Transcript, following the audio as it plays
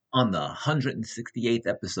On the 168th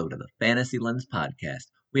episode of the Fantasy Lens podcast,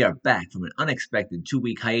 we are back from an unexpected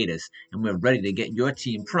 2-week hiatus and we're ready to get your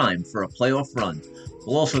team primed for a playoff run.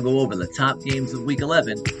 We'll also go over the top games of Week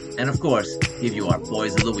 11 and, of course, give you our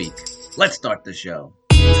Boys of the Week. Let's start the show.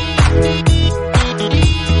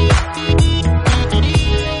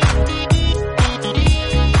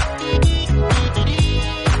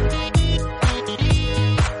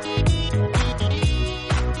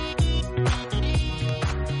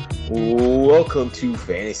 Welcome to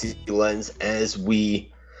Fantasy Lens as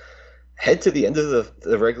we head to the end of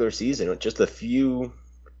the regular season with just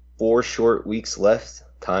four short weeks left.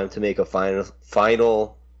 Time to make a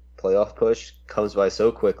final playoff push. Comes by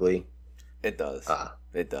so quickly. It does.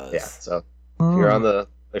 It does. Yeah. So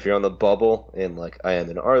if you're on the bubble and like I am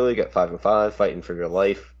in our league at 5-5, fighting for your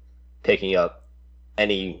life, picking up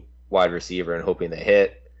any wide receiver and hoping they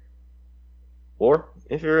hit, or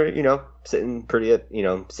if you're, sitting pretty at,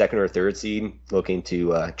 second or third seed, looking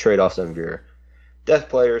to trade off some of your depth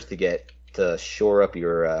players to shore up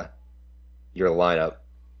your lineup.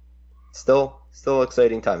 Still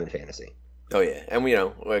exciting time in fantasy. Oh yeah, and we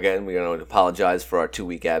apologize for our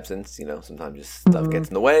 2-week absence. Sometimes just stuff gets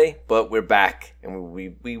in the way, but we're back, and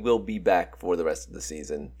we will be back for the rest of the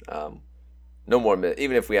season. No more,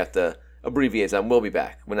 even if we have to abbreviate time, we'll be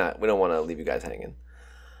back. We don't want to leave you guys hanging.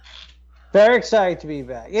 Very excited to be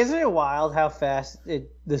back. Isn't it wild how fast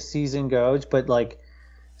the season goes? But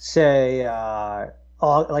say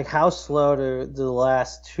how slow do the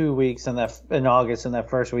last 2 weeks in August and that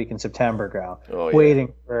first week in September go? Oh, yeah.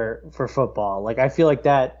 Waiting for football. I feel like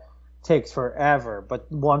that takes forever. But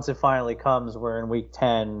once it finally comes, we're in week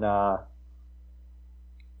 10. Right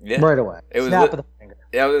away. It was Snap of the finger.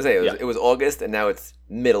 Yeah, I was gonna say it was August and now it's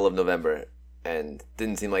middle of November, and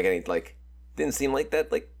didn't seem like that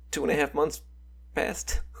 2.5 months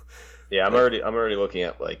passed. Yeah, I'm already looking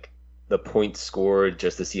at the points scored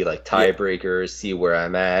just to see tiebreakers, see where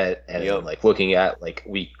I'm at, and then, looking at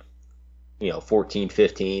week 14,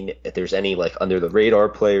 15, if there's any under the radar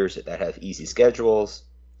players that have easy schedules,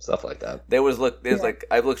 stuff like that.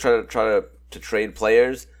 I've looked try to trade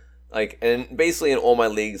players, and basically in all my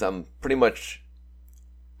leagues I'm pretty much,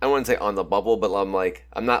 I wouldn't say on the bubble, but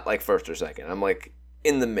I'm not first or second. I'm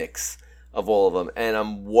in the mix of all of them, and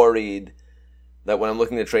I'm worried that when I'm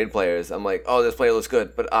looking to trade players, I'm oh, this player looks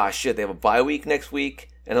good, but shit, they have a bye week next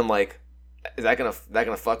week, and I'm is that gonna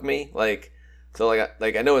fuck me? I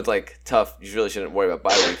know it's tough. You really shouldn't worry about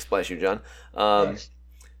bye weeks. Bless you, John.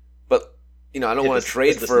 But I don't want to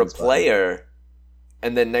trade for a player,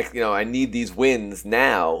 and then next, I need these wins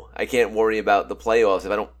now. I can't worry about the playoffs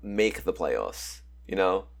if I don't make the playoffs.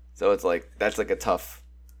 So it's that's a tough.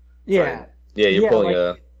 Yeah. Yeah, you're pulling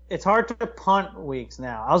a. It's hard to punt weeks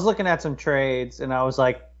now. I was looking at some trades, and I was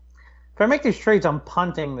if I make these trades, I'm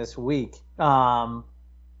punting this week. And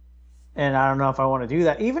I don't know if I want to do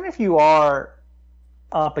that. Even if you are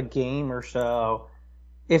up a game or so,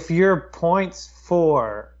 if your points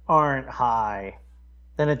for aren't high,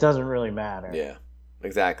 then it doesn't really matter. Yeah,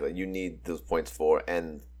 exactly. You need those points for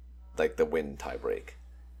and the win tie break.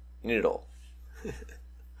 You need it all.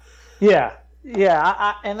 Yeah.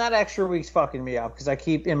 Yeah, and that extra week's fucking me up because I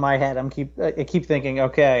keep in my head. I keep thinking,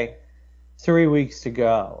 okay, 3 weeks to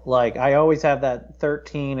go. I always have that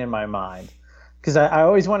 13 in my mind because I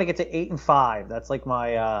always want to get to 8-5. That's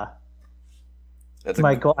my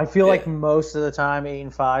my goal. I feel like most of the time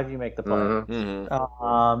 8-5 you make the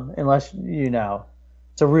playoffs, unless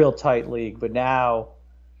it's a real tight league. But now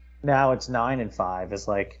it's 9-5. It's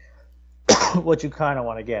what you kind of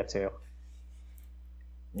want to get to.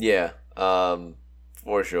 Yeah.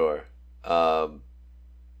 For sure. And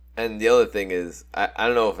the other thing is, I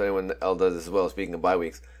don't know if anyone else does this as well. Speaking of bye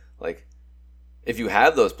weeks, if you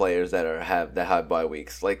have those players that have bye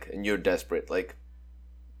weeks, and you're desperate,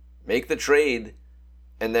 make the trade,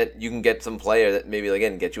 and then you can get some player that maybe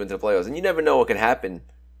again get you into the playoffs, and you never know what could happen.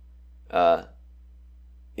 4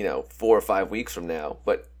 or 5 weeks from now,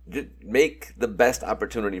 but just make the best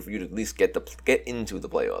opportunity for you to at least get into the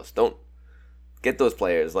playoffs. Don't get those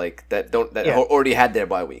players already had their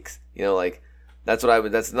bye weeks. That's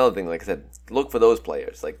another thing. Like I said, look for those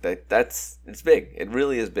players. It's big. It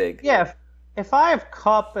really is big. Yeah. If I have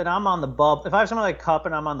Cup and I'm on the bubble, if I have someone like Cup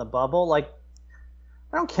and I'm on the bubble, I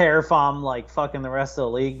don't care if I'm fucking the rest of the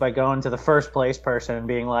league by going to the first place person and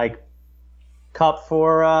being Cup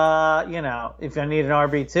for if I need an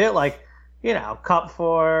RB2, Cup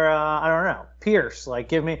for I don't know, Pierce.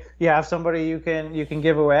 Give me, you have somebody you can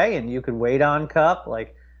give away and you can wait on Cup.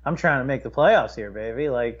 I'm trying to make the playoffs here, baby.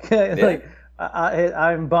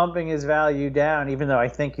 I'm bumping his value down, even though I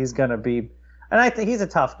think he's gonna be And I think he's a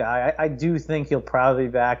tough guy. I do think he'll probably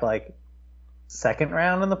be back like second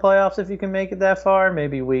round in the playoffs if you can make it that far,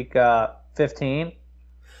 maybe week 15.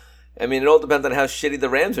 I mean, it all depends on how shitty the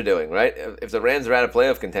Rams are doing, right? If the Rams are out of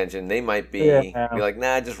playoff contention, they might be like,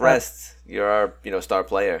 nah, just rest. You're our star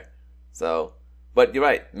player. So, but you're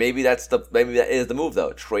right. Maybe that is the move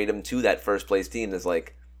though. Trade him to that first place team that's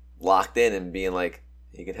like locked in and being like,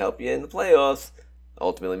 he can help you in the playoffs.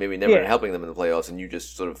 Ultimately, maybe never helping them in the playoffs, and you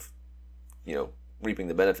just sort of, reaping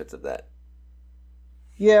the benefits of that.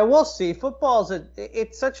 Yeah, we'll see. Football's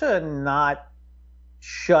it's such a not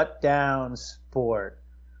shut down sport.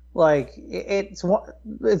 Like it's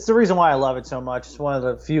the reason why I love it so much. It's one of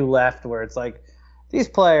the few left where it's like these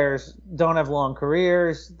players don't have long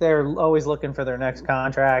careers. They're always looking for their next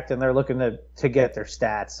contract, and they're looking to get their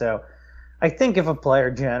stats. So I think if a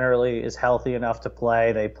player generally is healthy enough to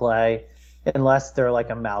play, they play, unless they're like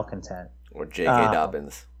a malcontent. Or J.K.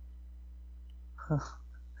 Dobbins.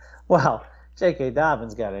 Well, J.K.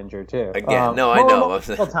 Dobbins got injured too. Again, no, I know.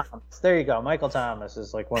 Michael Thomas. There you go. Michael Thomas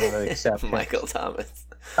is like one of the exceptions. Michael Thomas.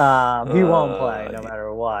 He won't play no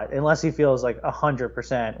matter what, unless he feels like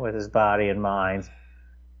 100% with his body and mind.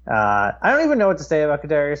 I don't even know what to say about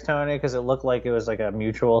Kadarius Toney because it looked like it was like a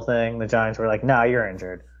mutual thing. The Giants were like, "Nah, you're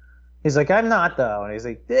injured." He's like, "I'm not though," and he's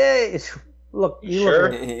like, "Look,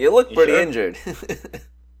 you look pretty injured."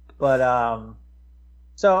 But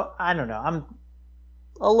so I don't know. I'm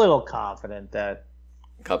a little confident that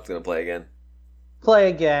Cup's gonna play again.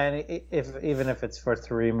 Even if it's for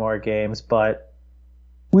 3 more games, but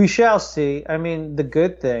we shall see. I mean, the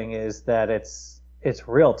good thing is that it's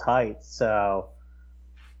real tight, so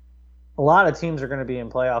a lot of teams are going to be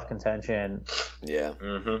in playoff contention. Yeah.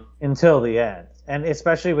 Until the end, and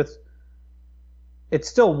especially with it's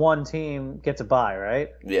still one team gets a bye, right?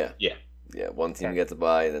 Yeah. One team gets a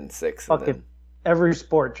bye, and then 6. And then... Every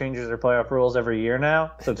sport changes their playoff rules every year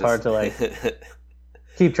now, so it's hard to like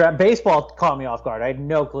keep track. Baseball caught me off guard. I had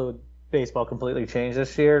no clue baseball completely changed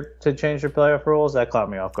this year to change their playoff rules. That caught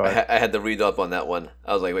me off guard. I had to read up on that one.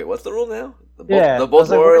 I was like, wait, what's the rule now? The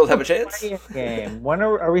Baltimore Orioles have a chance? Game. When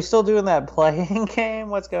are we still doing that playing game?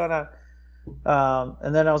 What's going on?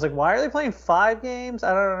 And then I was like, why are they playing 5 games?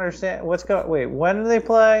 I don't understand. Wait, when do they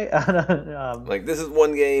play? Like, this is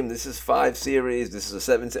 1 game. This is 5 series. This is a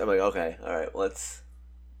 7. I'm like, okay, all right. Let's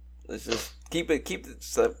just keep it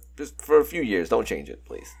just for a few years. Don't change it,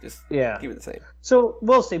 please. Just keep it the same. So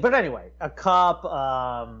we'll see. But anyway, a cup,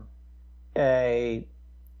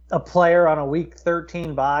 a player on a week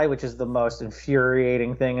 13 bye, which is the most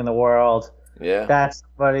infuriating thing in the world. Yeah, that's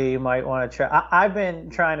somebody you might want to try. I've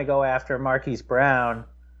been trying to go after Marquise Brown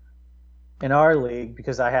in our league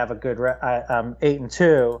because I have a good. I'm 8-2,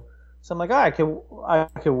 so I'm like, I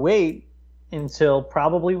could wait until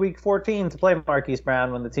probably week 14 to play Marquise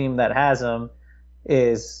Brown when the team that has him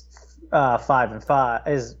is 5-5.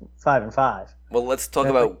 Is 5-5. Well, let's talk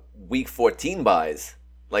about week 14 buys.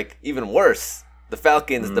 Like even worse. The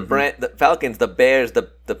Falcons, the Falcons, the Bears,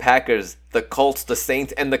 the Packers, the Colts, the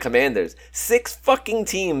Saints, and the Commanders. 6 fucking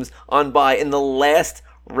teams on bye in the last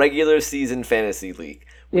regular season fantasy league.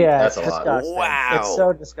 Yeah, that's it's a lot. disgusting. Wow. It's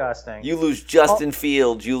so disgusting. You lose Justin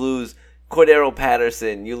Fields, you lose Cordero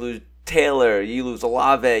Patterson, you lose Taylor, you lose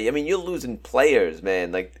Olave. I mean, you're losing players,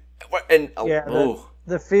 man. Like, and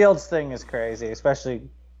the Fields thing is crazy, especially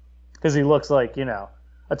because he looks like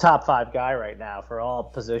a top 5 guy right now for all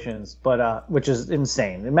positions, but which is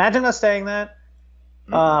insane. Imagine us saying that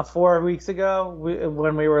 4 weeks ago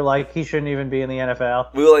when we were like, he shouldn't even be in the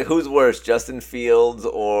NFL. We were like, who's worse, Justin Fields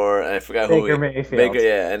or I forgot Baker Mayfield.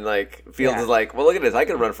 And like Fields is like, well, look at this, I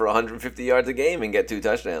could run for 150 yards a game and get 2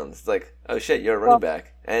 touchdowns. It's like, oh shit, you're a running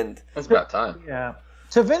back, and that's about time. Yeah,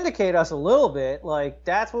 to vindicate us a little bit, like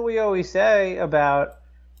that's what we always say about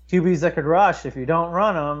QBs that could rush. If you don't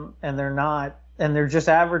run them and they're just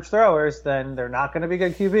average throwers, then they're not going to be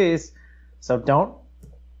good QBs. So don't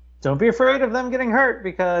be afraid of them getting hurt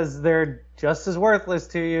because they're just as worthless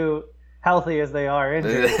to you healthy as they are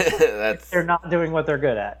injured. They're not doing what they're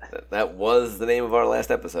good at. That was the name of our last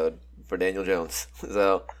episode for Daniel Jones.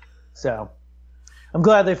 So I'm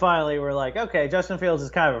glad they finally were like, okay, Justin Fields is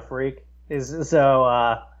kind of a freak.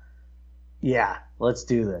 Yeah, let's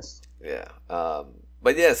do this. Yeah.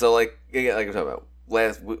 But yeah, so like I'm talking about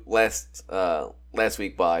last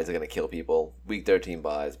week buys are gonna kill people. Week 13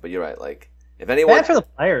 buys, but you're right. Like if anyone, bad for the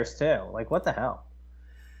players too. Like what the hell?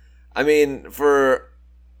 I mean, for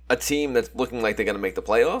a team that's looking like they're gonna make the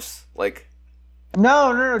playoffs, like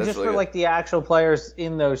no, just really for good. like the actual players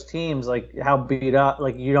in those teams, like how beat up,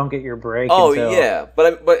 like you don't get your break. Oh yeah,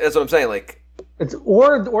 but that's what I'm saying. Like it's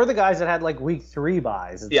or the guys that had like week 3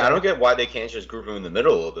 buys. I don't get why they can't just group them in the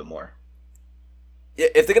middle a little bit more. Yeah,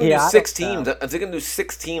 if they're gonna Yeah, do I 6 don't teams, know. if they're gonna do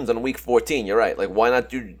 6 teams on week 14, you're right. Like,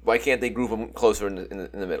 why can't they group them closer in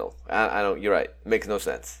the middle? I don't. You're right. It makes no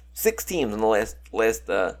sense. 6 teams on the last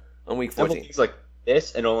on week 14. Things like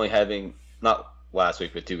this and only having not last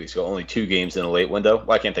week but 2 weeks ago only 2 games in a late window.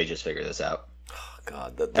 Why can't they just figure this out? Oh,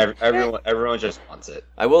 God, Everyone just wants it.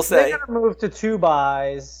 I will They're say, gonna move to 2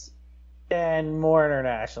 buys and more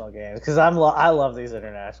international games because I love these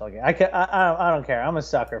international games. I don't care. I'm a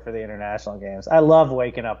sucker for the international games. I love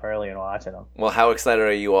waking up early and watching them. well, how excited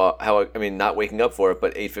are you? Not waking up for it,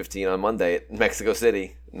 but 8:15 on Monday at Mexico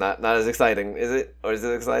City. Not as exciting, is it? Or is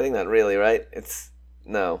it exciting? Not really, right? It's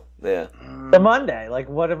no, yeah, The Monday, like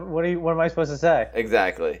what am I supposed to say?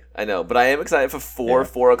 exactly. I know, but I am excited for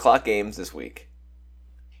 4 o'clock games this week.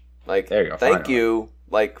 Like, There you go, thank finally. you.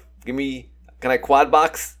 Like, give me. Can I quad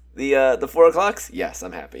box the 4 o'clocks? Yes,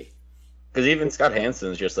 I'm happy. Because even Scott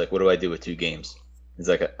Hansen's just like, what do I do with 2 games? He's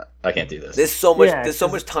like, I can't do this. There's so much. Yeah, there's so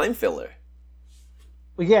 'cause- much time filler.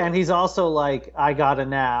 Well, yeah, and he's also like, I gotta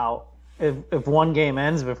now. If one game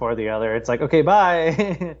ends before the other, it's like, okay,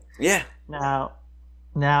 bye. Yeah,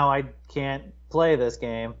 now I can't play this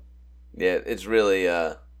game. yeah. It's really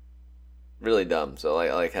really dumb. So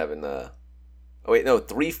I like having Oh wait, no,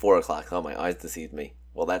 4 o'clock. Oh, my eyes deceived me.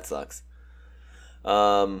 Well, that sucks.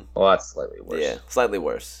 Well, that's slightly worse. Yeah, slightly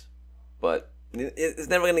worse, but it's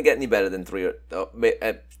never going to get any better than 3 or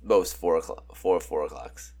at most 4 o'clock. 4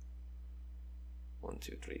 o'clocks. 1,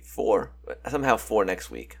 2, 3, 4. Somehow 4 next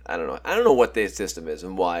week. I don't know. I don't know what their system is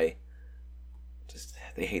and why. Just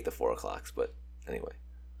they hate the 4 o'clocks, but anyway.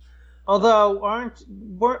 Although,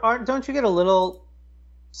 don't you get a little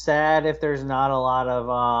sad if there's not a lot of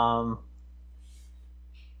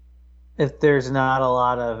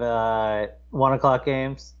 1 o'clock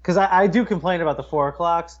games? Because I do complain about the 4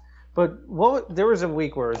 o'clocks, but there was a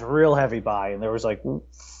week where it was real heavy buy, and there was like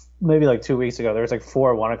maybe like 2 weeks ago there was like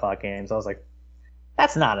 4 1 o'clock games. I was like,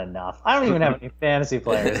 that's not enough. I don't even have any fantasy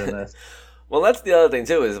players in this. Well, that's the other thing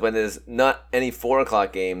too, is when there's not any 4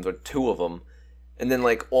 o'clock games or 2 of them, and then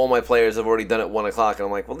like all my players have already done it 1 o'clock, and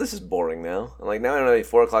I'm like, well, this is boring now. I'm like, now I don't have any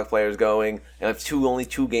 4 o'clock players going, and I have only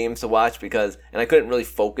 2 games to watch and I couldn't really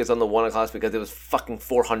focus on the 1 o'clocks because there was fucking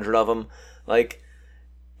 400 of them. Like,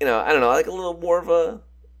 I don't know, I like a little more of a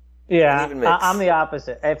Yeah, even mix. I'm the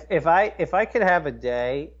opposite. If I could have a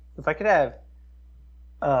day, if I could have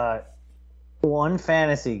one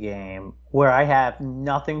fantasy game where I have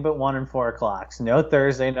nothing but 1 and 4 o'clocks, no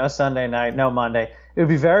Thursday, no Sunday night, no Monday, it would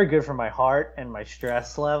be very good for my heart and my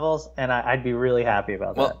stress levels, and I'd be really happy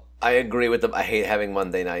about that. Well, I agree with them. I hate having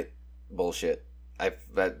Monday night bullshit.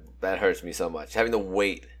 That hurts me so much. Having to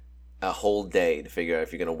wait a whole day to figure out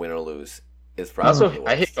if you're gonna win or lose is probably Also, the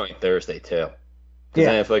I hate worst. going Thursday too. Because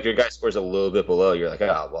Yeah. then if like your guy scores a little bit below, you're like,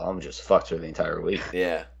 well, I'm just fucked for the entire week.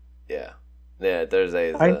 Yeah. Thursday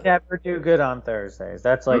is. I never do good on Thursdays.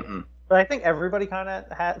 That's like, Mm-mm. but I think everybody kind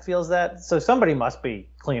of feels that. So somebody must be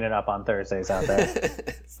cleaning up on Thursdays out there.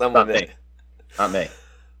 Someone Not me. Not me.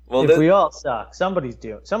 Well, If we all suck, somebody's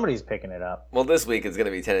picking it up. this week it's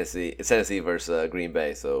gonna be Tennessee. It's Tennessee versus Green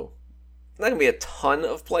Bay, so not gonna be a ton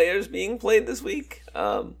of players being played this week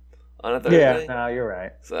on a Thursday. Yeah, no, you're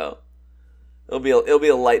right. So it'll be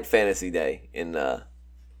a light fantasy day on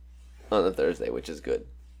a Thursday, which is good.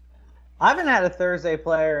 I haven't had a Thursday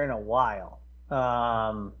player in a while.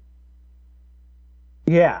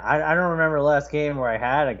 Yeah, I don't remember the last game where I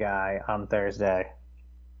had a guy on Thursday.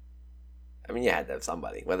 I mean, you had to have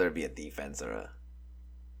somebody, whether it be a defense or a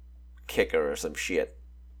kicker or some shit.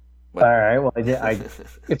 But- All right, well,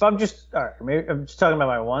 if I'm just all right, maybe I'm just talking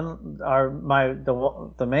about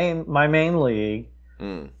my main league.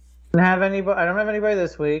 Mm. I don't have anybody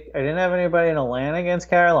this week. I didn't have anybody in Atlanta against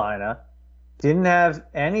Carolina. Didn't have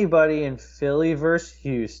anybody in Philly versus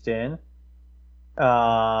Houston.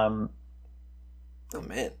 Oh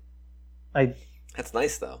man, I that's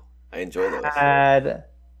nice though. I enjoy those. had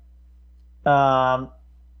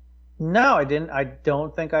no, I didn't. I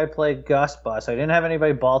don't think I played Gus Bus. I didn't have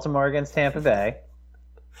anybody Baltimore against Tampa Bay.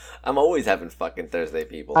 I'm always having fucking Thursday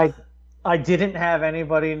people. I didn't have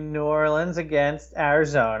anybody New Orleans against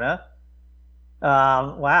Arizona.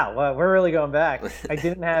 Wow, well, we're really going back. I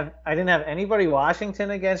didn't have anybody Washington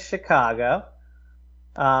against Chicago.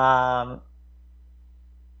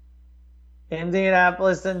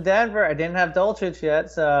 Indianapolis and Denver. I didn't have Dolchich yet,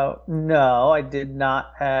 so no, I did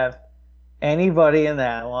not have anybody in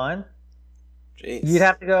that one. Jeez. You'd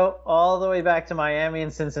have to go all the way back to Miami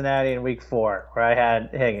and Cincinnati in week 4, where I had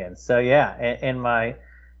Higgins. So yeah, in my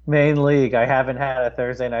main league, I haven't had a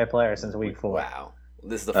Thursday night player since week 4. Wow.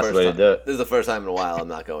 This is the That's first the way to time. do it. This is the first time in a while I'm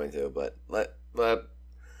not going to, but I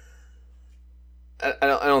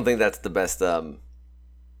don't think that's the best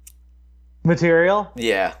Material?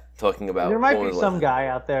 Yeah, talking about There might only be some left. guy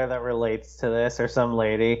out there that relates to this, or some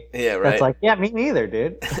lady Yeah, right. that's like, yeah, me neither,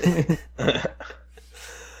 dude.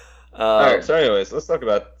 All right. So, anyways, let's talk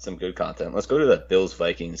about some good content. Let's go to that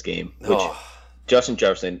Bills-Vikings game, which Justin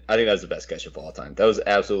Jefferson, I think that was the best catch of all time. That was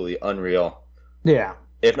absolutely unreal. Yeah.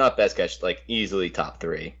 If not best catch, like easily top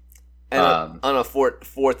 3. And on a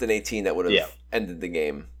fourth and 18, that would have ended the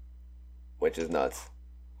game, which is nuts.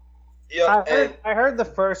 Yeah, I heard the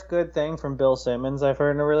first good thing from Bill Simmons I've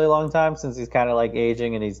heard in a really long time, since he's kind of like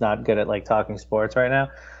aging and he's not good at like talking sports right now.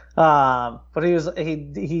 But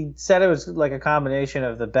he said it was like a combination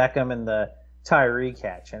of the Beckham and the Tyree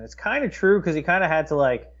catch, and it's kind of true because he kind of had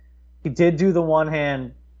to he did do the one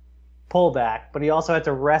hand pullback, but he also had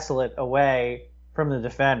to wrestle it away from the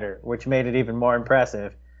defender, which made it even more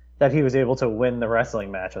impressive that he was able to win the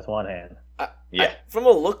wrestling match with one hand. From the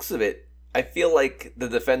looks of it, I feel like the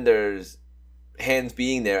defender's hands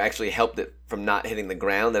being there actually helped it from not hitting the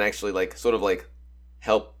ground, and actually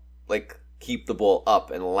help keep the ball up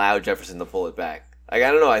and allow Jefferson to pull it back. I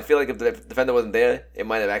don't know. I feel like if the defender wasn't there, it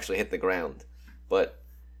might have actually hit the ground. But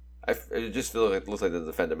it just feels like it looks like the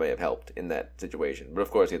defender may have helped in that situation. But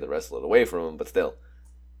of course, he had to wrestle it away from him. But still,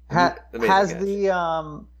 has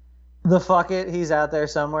the fuck it, he's out there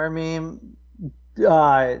somewhere meme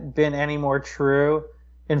been any more true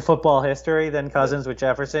in football history than Cousins with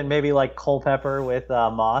Jefferson? Maybe like Culpepper with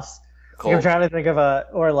Moss. I'm trying to think of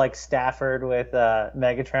or like Stafford with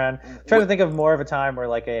Megatron. Trying to think of more of a time where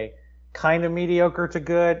like a kind of mediocre to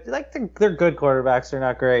good, like they're good quarterbacks, they're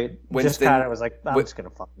not great. Winston, just kind of was like, I'm just gonna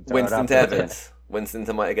fucking throw Winston it up to Evans. Winston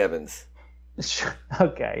to Mike Evans.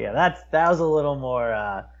 Okay, yeah, that was a little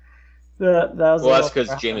more. That's because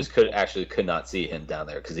Jameis could not see him down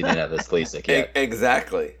there because he didn't have his LASIK yet.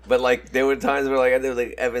 Exactly, but there were times where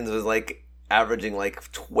Evans was averaging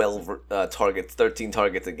 12 targets, 13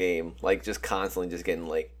 targets a game, just constantly just getting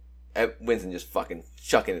Winston just fucking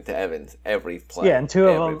chucking it to Evans every play. Yeah, and two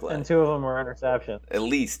of them were interceptions. At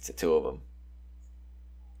least 2 of them.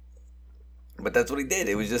 But that's what he did.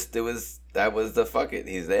 That was the fuck it.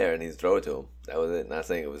 He's there and he's throw it to him. That was it. Not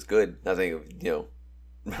saying it was good. Not saying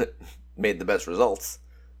it, made the best results.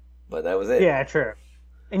 But that was it. Yeah, true.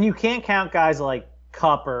 And you can't count guys like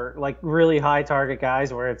Cup or really high target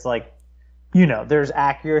guys where it's there's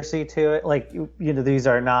accuracy to it. These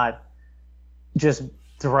are not just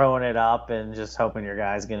throwing it up and just hoping your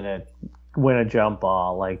guy's gonna win a jump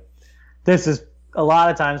ball. This is a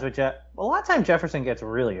lot of times Jefferson gets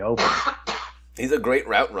really open. He's a great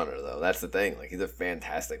route runner, though. That's the thing. He's a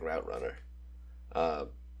fantastic route runner.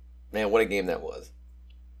 Man, what a game that was.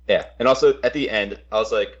 Yeah, and also at the end, I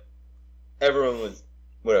was everyone was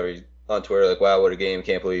on Twitter wow, what a game!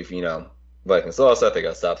 Can't believe Vikings lost. I think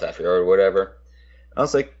I stopped after or whatever. I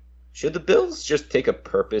was should the Bills just take a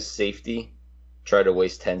purpose safety, try to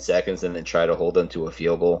waste 10 seconds, and then try to hold them to a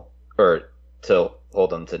field goal, or to hold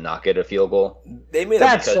them to not get a field goal? They made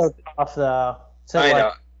that's so tough, though. I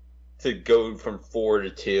know, to go from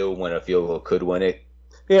 4-2 when a field goal could win it.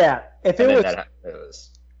 Yeah, if it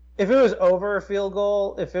was over a field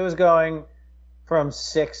goal, if it was going from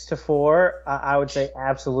 6-4, I would say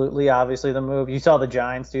absolutely, obviously the move. You saw the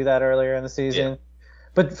Giants do that earlier in the season. Yeah.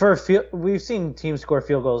 But we've seen teams score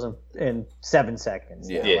field goals in 7 seconds.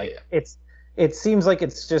 Yeah. It seems like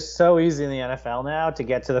it's just so easy in the NFL now to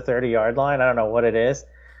get to the 30-yard line. I don't know what it is.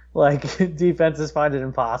 Defenses find it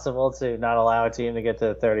impossible to not allow a team to get to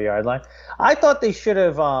the 30-yard line. I thought they should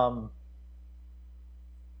have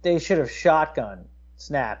shotgun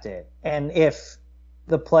snapped it, and if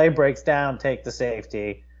the play breaks down, take the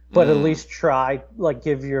safety, but at least try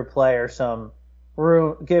give your player some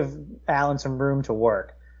room, give Allen some room to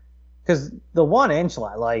work, because the 1 inch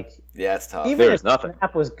line, it's tough. Even if the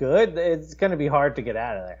snap was good, it's going to be hard to get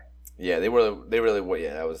out of there. Yeah, they really were.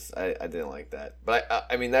 Yeah, I didn't like that, but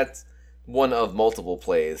I mean that's one of multiple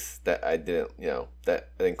plays that I didn't that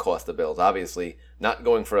I think cost the Bills. Obviously, not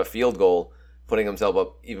going for a field goal, putting himself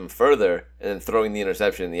up even further, and then throwing the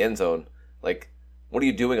interception in the end zone. What are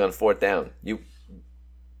you doing on 4th down? You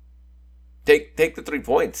take the 3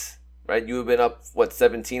 points, right? You have been up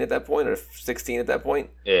 17 at that point, or 16 at that point.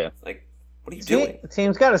 Yeah. What are you doing? The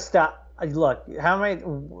team's got to stop. Look, how many?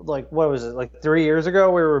 What was it? 3 years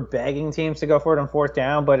ago, we were begging teams to go for it on 4th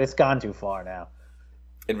down, but it's gone too far now.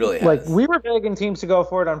 It really has. We were begging teams to go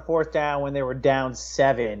for it on 4th down when they were down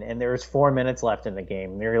 7 and there was 4 minutes left in the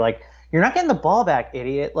game. And you're you're not getting the ball back,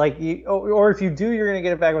 idiot. Or if you do, you're gonna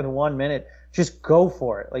get it back with 1 minute. Just go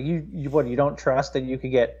for it. You don't trust that you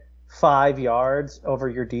could get 5 yards over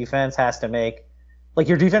your defense has to make.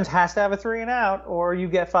 Your defense has to have a 3 and out, or you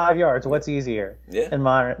get 5 yards. What's easier? Yeah. And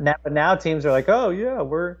but now teams are oh yeah,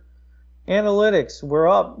 we're, analytics, we're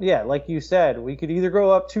up. Yeah, like you said, we could either go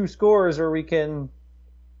up 2 scores or we can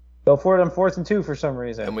go for it on 4th and 2 for some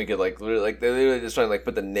reason. And we could they're literally just trying to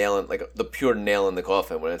put the nail in, the pure nail in the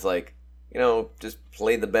coffin when it's just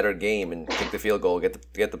play the better game and kick the field goal,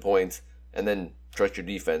 get the points, and then trust your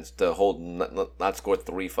defense to hold not score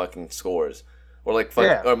 3 fucking scores, or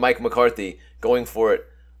or Mike McCarthy going for it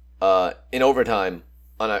in overtime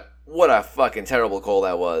on what a fucking terrible call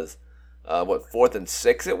that was. 4th and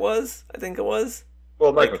 6 it was? I think it was.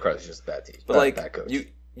 Well, Mike McCarthy's just a bad team, but bad coach.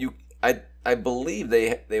 I believe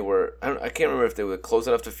they were. I can't remember if they were close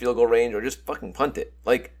enough to field goal range or just fucking punt it.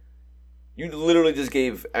 You literally just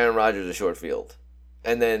gave Aaron Rodgers a short field,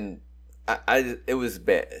 and then it was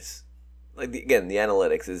bad. Again, the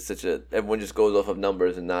analytics is everyone just goes off of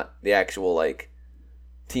numbers and not the actual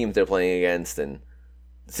teams they're playing against and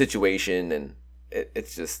the situation, and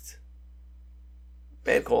it's just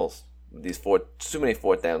bad calls. These too many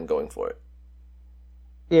 4th down going for it.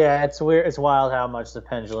 Yeah, it's weird. It's wild how much the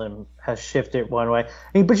pendulum has shifted one way.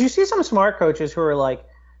 But you see some smart coaches who are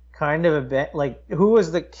kind of a bit who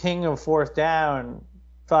was the king of 4th down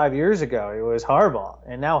 5 years ago? It was Harbaugh,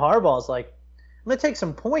 and now Harbaugh's I'm gonna take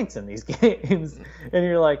some points in these games, and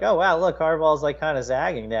you're oh wow, look, Harbaugh's kind of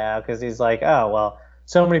zagging now because he's oh well,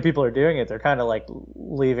 so many people are doing it. They're kind of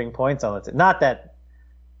leaving points on it. Not that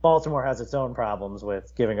Baltimore has its own problems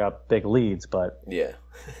with giving up big leads, but yeah,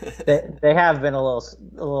 they have been a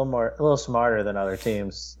little smarter than other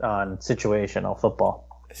teams on situational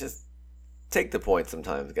football. It's just take the points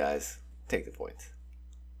sometimes, guys. Take the points,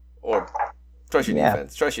 or trust your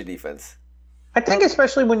defense. Trust your defense. I think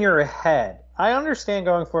especially when you're ahead. I understand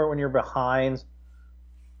going for it when you're behind.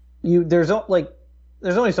 There's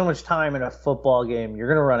only so much time in a football game. You're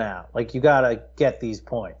gonna run out. You gotta get these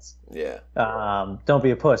points. Yeah. Don't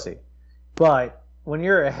be a pussy. But when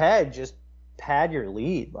you're ahead, just pad your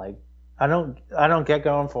lead. I don't get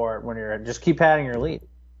going for it when you're just keep padding your lead.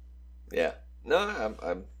 Yeah. No,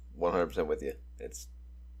 I'm 100% with you. It's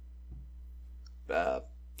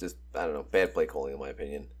just I don't know, bad play calling in my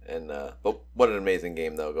opinion. And but what an amazing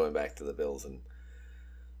game though. Going back to the Bills and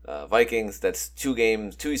Vikings. That's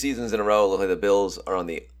 2 seasons in a row. Look like the Bills are on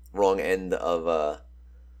the wrong end of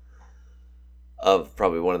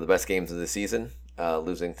probably one of the best games of the season,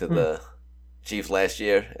 losing to the Chiefs last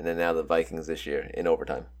year, and then now the Vikings this year in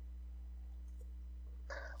overtime.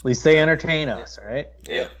 At least they entertain us, right?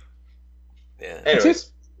 Yeah. Yeah.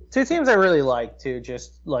 Anyways. Two teams I really like too,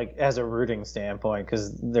 just as a rooting standpoint,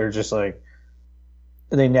 because they're just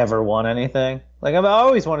they never won anything. I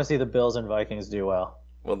always want to see the Bills and Vikings do well.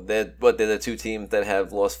 Well, they're the 2 teams that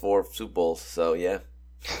have lost 4 Super Bowls, so yeah.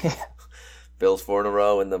 Bills 4 in a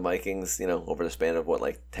row, and the Vikings, over the span of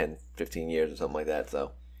 10, 15 years or something like that.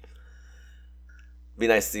 So, it'd be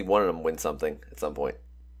nice to see one of them win something at some point.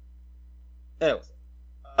 Anyway,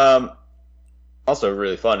 also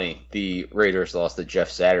really funny, the Raiders lost to Jeff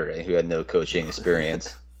Saturday, who had no coaching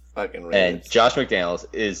experience. Fucking Raiders. And Josh McDaniels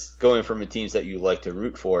is going from the teams that you like to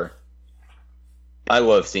root for. I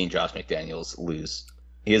love seeing Josh McDaniels lose.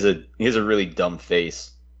 He has a really dumb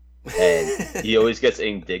face, and he always gets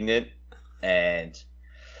indignant, and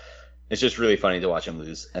it's just really funny to watch him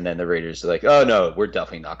lose. And then the Raiders are oh no, we're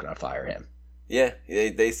definitely not going to fire him. Yeah,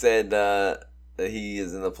 they said that he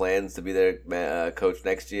is in the plans to be their coach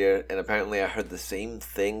next year, and apparently I heard the same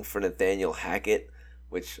thing for Nathaniel Hackett,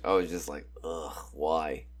 which I was just ugh,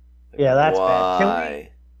 why? Yeah, that's why?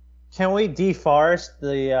 Bad. Can we deforest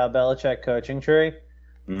the Belichick coaching tree?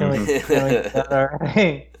 I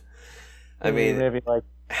mean, maybe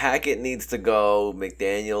Hackett needs to go.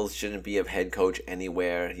 McDaniels shouldn't be a head coach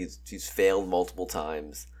anywhere. He's failed multiple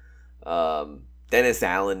times. Dennis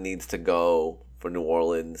Allen needs to go for New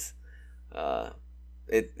Orleans.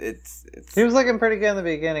 It's he was looking pretty good in the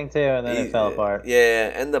beginning too, and then it fell apart.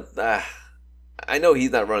 Yeah, and I know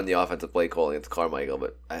he's not running the offensive play calling. It's Carmichael,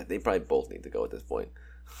 but they probably both need to go at this point.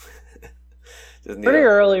 Pretty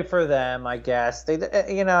early for them, I guess. They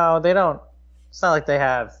don't. It's not like they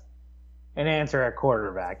have an answer at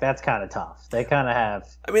quarterback. That's kind of tough. They kind of have.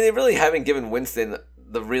 I mean, they really haven't given Winston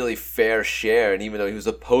the really fair share, and even though he was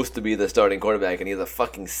supposed to be the starting quarterback, and he has a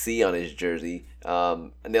fucking C on his jersey,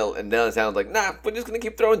 and now it sounds nah, we're just gonna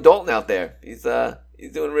keep throwing Dalton out there. He's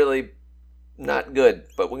doing really not good,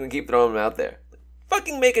 but we're gonna keep throwing him out there.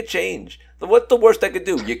 Fucking make a change. What's the worst I could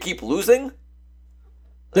do? You keep losing?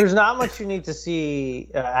 There's not much you need to see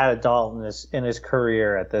out of Dalton in his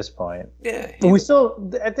career at this point. Yeah,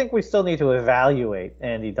 I think we still need to evaluate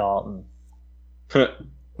Andy Dalton.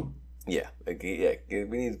 Yeah, we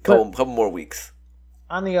need a couple more weeks.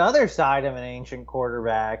 On the other side of an ancient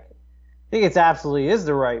quarterback, I think it absolutely is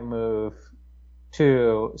the right move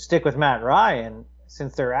to stick with Matt Ryan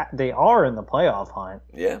since they are in the playoff hunt.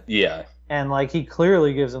 Yeah. And like he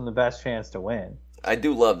clearly gives them the best chance to win. I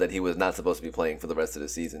do love that he was not supposed to be playing for the rest of the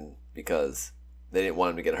season because they didn't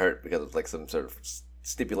want him to get hurt because of like some sort of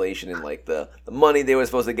stipulation in like the money they were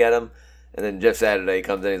supposed to get him. And then Jeff Saturday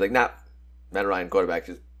comes in, he's like, nah, Matt Ryan quarterback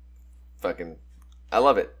just fucking. I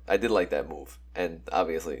love it. I did like that move, and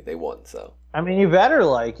obviously they won. So I mean, you better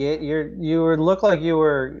like it. You would look like you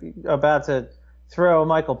were about to throw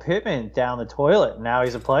Michael Pittman down the toilet. And now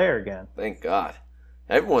he's a player again. Thank God.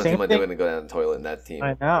 Everyone seemed like they were going to go down the toilet in that team.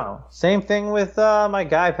 I know. Same thing with my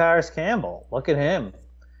guy Paris Campbell. Look at him.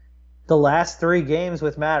 The last 3 games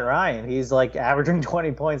with Matt Ryan, he's like averaging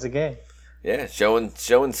 20 points a game. Yeah, showing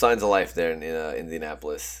signs of life there in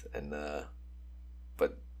Indianapolis, and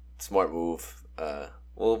but smart move.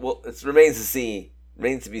 Well, it remains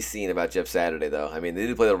to be seen about Jeff Saturday, though. I mean, they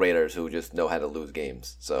do play the Raiders, who just know how to lose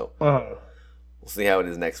games. So we'll see how it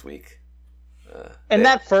is next week. And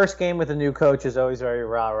that first game with a new coach is always very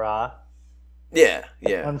rah-rah. Yeah.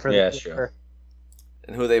 Sure.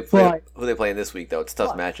 And who they playing this week, though? It's a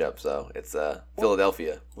tough matchup. So it's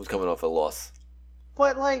Philadelphia, who's coming off a loss.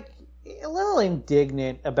 But like a little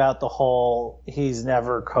indignant about the whole he's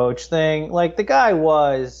never coached thing. Like the guy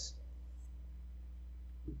was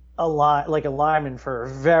a lineman for a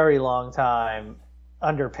very long time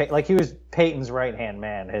under Peyton. Like he was Peyton's right-hand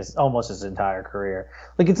man almost his entire career.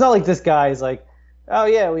 Like it's not like this guy is like, oh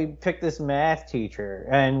yeah, we picked this math teacher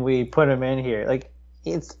and we put him in here. Like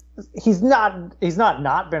he's not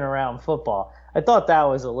been around football. I thought that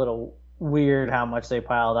was a little weird how much they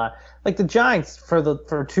piled on. Like the Giants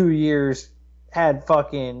for 2 years had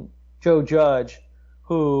fucking Joe Judge,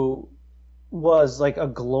 who was like a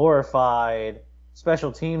glorified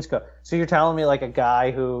special teams coach. So you're telling me like a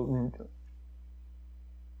guy who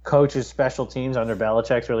coaches special teams under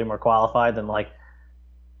Belichick's really more qualified than like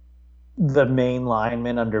the main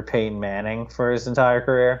lineman under Peyton Manning for his entire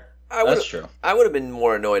career? That's true. I would have been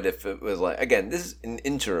more annoyed if it was like, again, this is an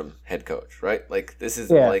interim head coach, right? Like this is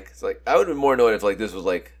like it's like I would have been more annoyed if like this was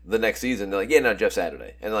like the next season. They're like, yeah, not Jeff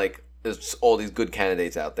Saturday, and like there's all these good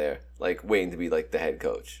candidates out there like waiting to be like the head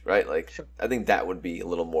coach, right? Like I think that would be a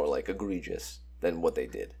little more like egregious than what they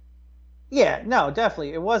did. Yeah, no,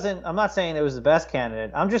 definitely. It wasn't. I'm not saying it was the best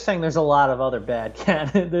candidate. I'm just saying there's a lot of other bad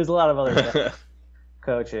candidates. There's a lot of other bad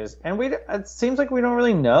coaches, and it seems like we don't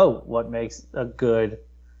really know what makes a good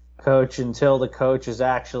coach until the coach is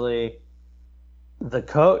actually the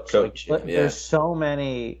coach. There's so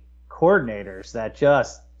many coordinators that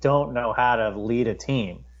just don't know how to lead a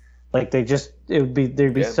team. Like they'd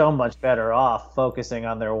be so much better off focusing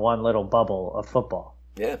on their one little bubble of football.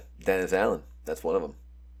 Yeah, Dennis Allen, that's one of them.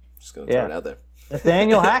 Just gonna throw it out there.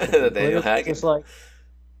 Nathaniel Hackett. Nathaniel Hackett. Just like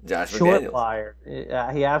Josh short McDaniels. wired.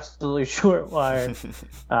 He absolutely short wired.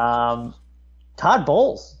 Todd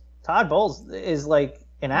Bowles. Todd Bowles is like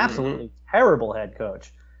an absolutely terrible head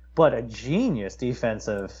coach, but a genius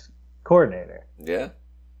defensive coordinator. Yeah.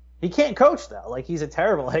 He can't coach though. Like he's a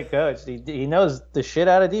terrible head coach. He knows the shit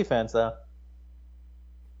out of defense though.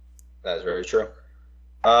 That's very true.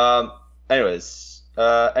 Anyways,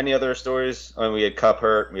 any other stories? I mean, we had Kupp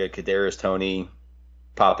hurt. We had Kadarius Toney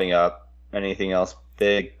popping up. Anything else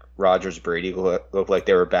big? Rodgers, Brady looked like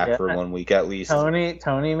they were back for 1 week at least.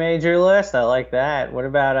 Tony made your list. I like that. What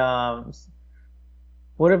about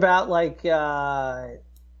like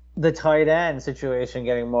the tight end situation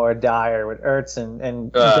getting more dire with Ertz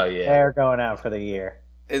and Goddard going out for the year?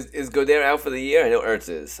 Is Goddard out for the year? I know Ertz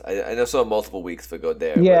is. I know saw multiple weeks for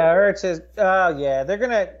Goddard. Yeah, Ertz is. They're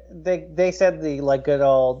gonna. They said the like good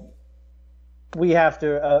old. We have to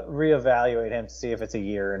reevaluate him to see if it's a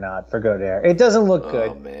year or not for Goddard. It doesn't look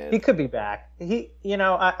good. Oh, man. He could be back.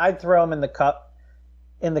 I'd throw him in the cup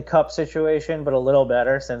situation, but a little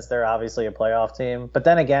better since they're obviously a playoff team. But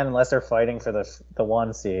then again, unless they're fighting for the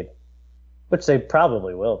 1 seed, which they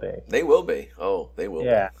probably will be. They will be. Oh, they will.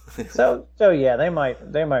 Yeah. Be. so yeah, they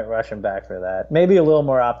might rush him back for that. Maybe a little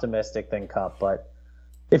more optimistic than Kupp, but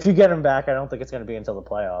if you get him back, I don't think it's going to be until the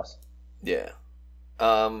playoffs. Yeah.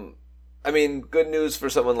 I mean, good news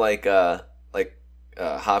for someone like Hopkins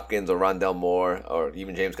or Rondell Moore or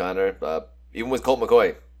even James Conner. Even with Colt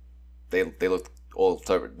McCoy, they looked all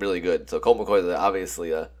really good. So Colt McCoy is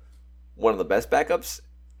obviously one of the best backups,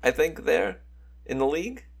 I think, there in the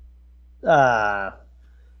league. He had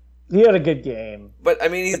a good game. But, I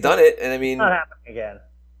mean, he's done it, and I mean... It's not happening again.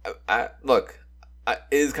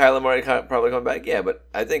 Is Kyler Murray probably coming back? Yeah, but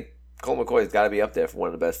I think Colt McCoy's got to be up there for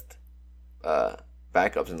one of the best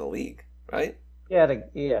backups in the league, right? He had a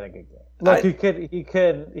good game. Look, he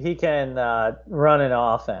can run an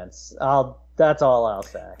offense. I'll That's all I'll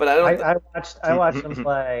say. But I watched him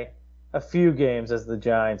play a few games as the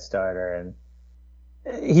Giants starter, and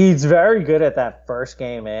he's very good at that first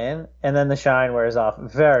game in, and then the shine wears off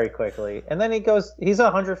very quickly. And then he's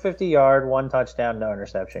a 150-yard, 1 touchdown, no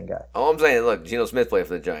interception guy. All I'm saying, look, Geno Smith played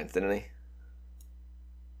for the Giants, didn't he?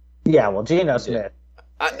 Yeah, well, Geno Smith.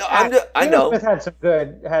 I know. Smith had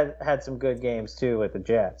some good games too with the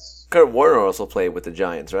Jets. Kurt Warner also played with the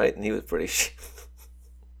Giants, right? And he was pretty.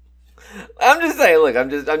 I'm just saying. Look,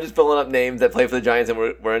 I'm just filling up names that played for the Giants and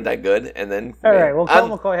weren't that good. And then all right. Well,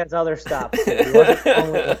 Colt McCoy has other stops. Too. He wasn't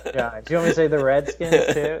only with the Giants. You want me to say the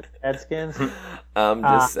Redskins too? Redskins. I'm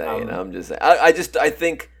just saying. I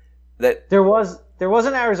think that there was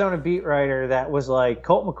an Arizona beat writer that was like,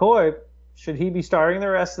 Colt McCoy, should he be starting the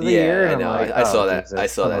rest of the year? And I know. Like, I saw that. Jesus, I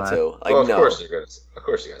saw that too. Like, well, of course you're gonna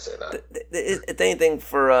say that. It's anything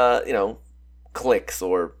for clicks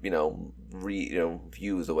or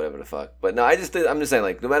views or whatever the fuck. But no, I'm just saying,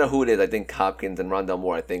 like, no matter who it is, I think Hopkins and Rondale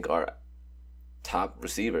Moore, I think, are top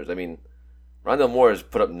receivers. I mean, Rondale Moore has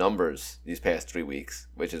put up numbers these past 3 weeks,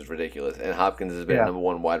 which is ridiculous, and Hopkins has been number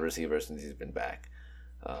one wide receiver since he's been back.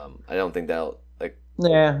 I don't think that'll like.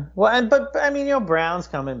 Yeah, well, but I mean, Brown's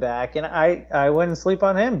coming back, and I wouldn't sleep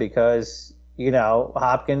on him because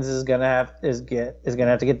Hopkins is gonna have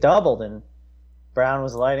to get doubled, and Brown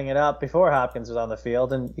was lighting it up before Hopkins was on the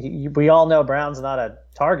field, and we all know Brown's not a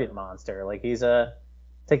target monster. Like, he's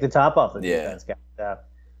take the top off the defense guy. So,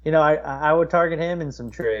 I would target him in some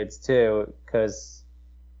trades too, because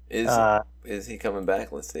is he coming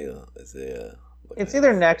back? Let's see. It's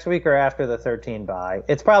either next week or after the 13 bye.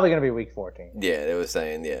 It's probably going to be week 14. Yeah, they were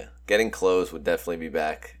saying, getting close would definitely be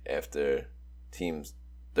back after team's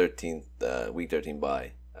 13th week 13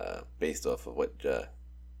 bye, based off of what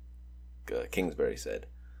Kingsbury said.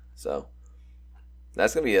 So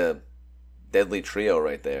that's going to be a deadly trio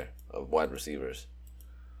right there of wide receivers.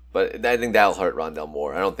 But I think that'll hurt Rondale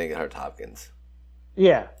Moore. I don't think it hurts Hopkins.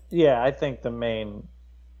 Yeah. I think the main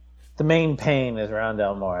pain is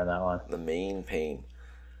Rondale Moore in that one. The main pain.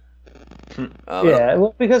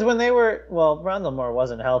 Well, because when Rondale Moore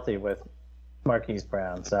wasn't healthy with Marquise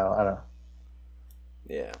Brown, so I don't know.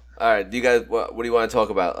 Yeah. All right. Do you guys? What do you want to talk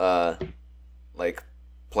about? Like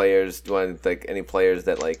players? Do you want to like any players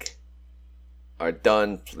that like are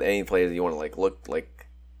done? Any players that you want to like look like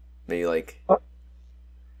maybe like?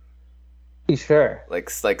 Sure. Like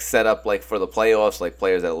set up like for the playoffs, like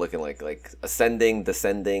players that are looking like ascending,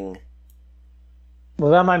 descending. What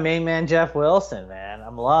about my main man Jeff Wilson, man?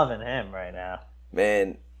 I'm loving him right now.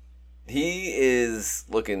 Man, he is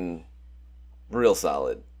looking real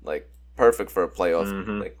solid. Like perfect for a playoff.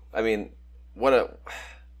 Mm-hmm. Like, I mean, what a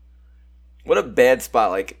bad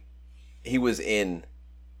spot like he was in,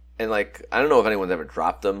 and like I don't know if anyone's ever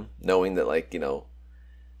dropped him, knowing that like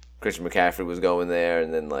Christian McCaffrey was going there,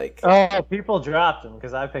 and then like people dropped him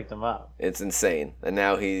because I picked him up. It's insane, and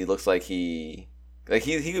now he looks like he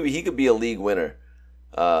could be a league winner,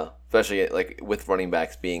 especially like with running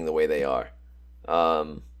backs being the way they are.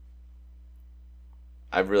 I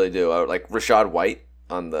really do. I like Rachaad White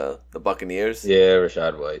on the Buccaneers. Yeah,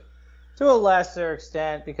 Rachaad White. To a lesser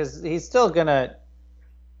extent, because he's still gonna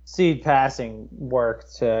cede passing work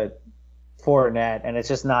to Fournette, and it's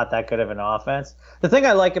just not that good of an offense. The thing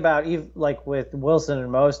I like about like with Wilson and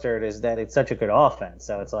Mostert is that it's such a good offense.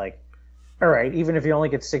 So it's like, all right, even if you only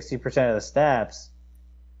get 60% of the snaps,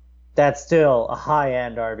 that's still a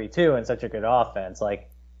high-end RB2 and such a good offense. Like,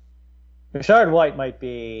 Rachaad White might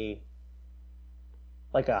be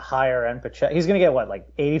like a higher-end Pacheco. He's going to get, like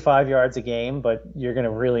 85 yards a game, but you're going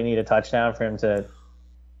to really need a touchdown for him to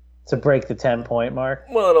break the 10-point mark.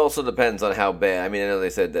 Well, it also depends on how bad. I mean, I know they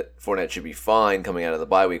said that Fournette should be fine coming out of the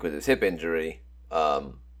bye week with his hip injury.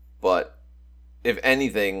 But if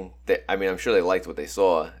anything, I'm sure they liked what they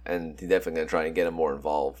saw, and he's definitely going to try and get him more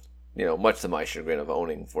involved. Much to my chagrin of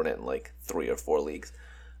owning Fournette in like 3 or 4 leagues.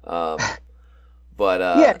 But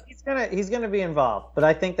yeah, he's gonna be involved. But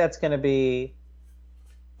I think that's going to be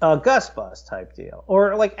a Gus Bus type deal,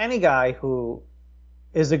 or like any guy who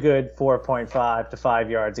is a good 4.5 to 5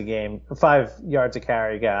 yards a game, 5 yards a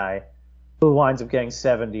carry guy who winds up getting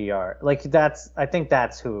 70 yards. Like I think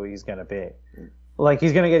that's who he's going to be. Like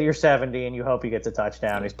he's going to get your 70 and you hope he gets a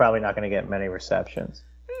touchdown. He's probably not going to get many receptions.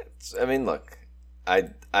 I mean, look, I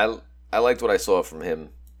liked what I saw from him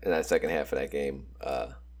in that second half of that game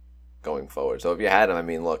going forward. So if you had him, I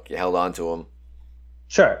mean, look, you held on to him.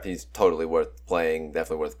 Sure. He's totally worth playing,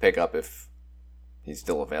 definitely worth pickup if he's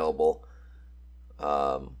still available.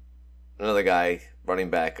 Another guy, running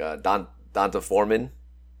back, Donta Foreman.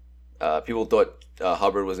 People thought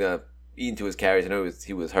Hubbard was going to eat into his carries. I know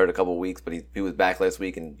he was hurt a couple of weeks, but he was back last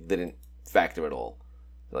week and didn't factor at all.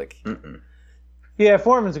 Like, yeah,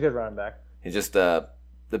 Foreman's a good running back. He's just the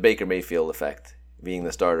Baker Mayfield effect. Being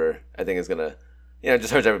the starter, I think is gonna,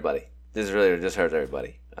 just hurts everybody. This really just hurts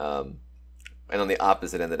everybody. And on the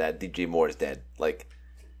opposite end of that, DJ Moore is dead. Like,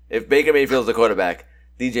 if Baker Mayfield's the quarterback,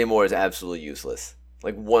 DJ Moore is absolutely useless.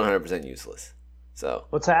 Like 100% useless. So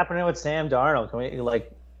what's happening with Sam Darnold? Can we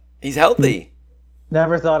he's healthy.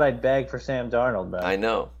 Never thought I'd beg for Sam Darnold, man. I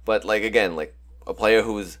know, but again, a player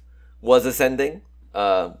who was ascending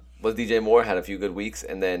was DJ Moore, had a few good weeks,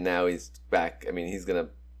 and then now he's back. I mean, he's gonna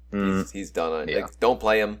he's done on it. Yeah. Don't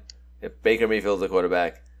play him. If Baker Mayfield's the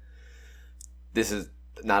quarterback, this is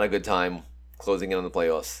not a good time closing in on the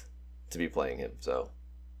playoffs to be playing him. So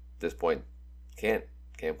at this point, can't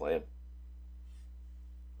play him.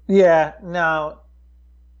 Yeah, no.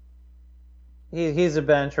 He's a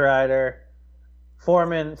bench rider.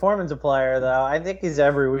 Foreman's a player though. I think he's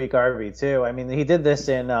every week RB2. I mean, he did this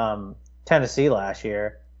in Tennessee last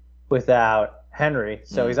year without Henry,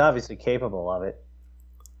 so he's obviously capable of it.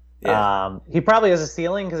 Yeah. He probably has a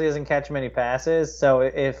ceiling because he doesn't catch many passes. So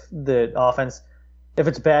if the offense, if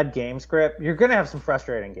it's bad game script, you're gonna have some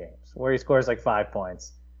frustrating games where he scores 5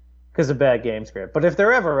 points because of bad game script. But if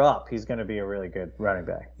they're ever up, he's gonna be a really good running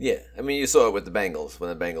back. Yeah, I mean, you saw it with the Bengals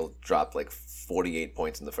when the Bengals dropped 48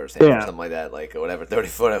 points in the first half or something like that, or whatever,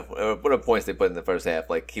 34 whatever points they put in the first half.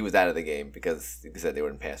 He was out of the game because he said they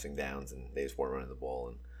weren't passing downs and they just weren't running the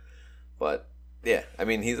ball. But yeah, I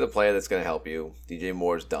mean, he's a player that's going to help you. DJ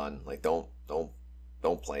Moore's done. Don't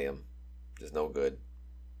play him. Just no good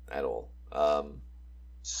at all.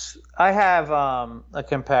 I have a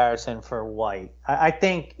comparison for White. I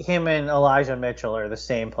think him and Elijah Mitchell are the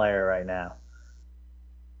same player right now,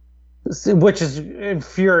 which is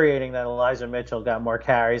infuriating that Elijah Mitchell got more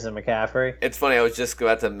carries than McCaffrey. It's funny. I was just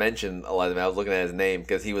about to mention Elijah. I was looking at his name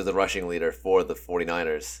because he was the rushing leader for the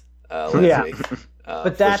 49ers last week.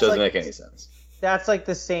 But that doesn't make any sense. That's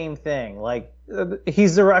the same thing.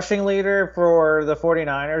 He's the rushing leader for the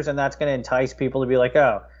 49ers, and that's going to entice people to be like,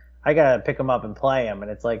 oh, I got to pick him up and play him.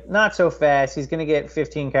 And it's not so fast. He's going to get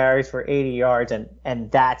 15 carries for 80 yards,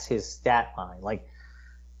 and that's his stat line.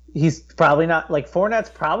 He's probably not, Fournette's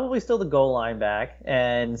probably still the goal line back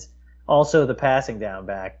and also the passing down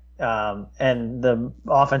back. And the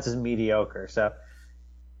offense is mediocre. So,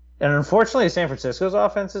 and unfortunately, San Francisco's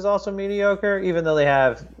offense is also mediocre, even though they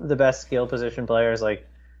have the best skill position players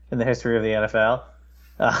in the history of the NFL.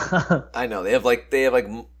 I know they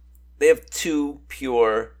have two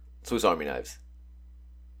pure Swiss Army knives.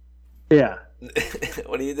 Yeah.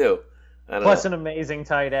 What do you do? Plus an amazing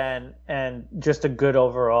tight end and just a good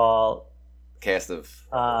overall cast of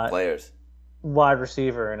players. Wide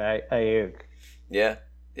receiver and Ayuk. Yeah.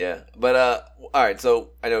 But all right.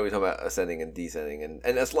 So I know we're talking about ascending and descending,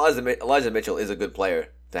 and Elijah Mitchell is a good player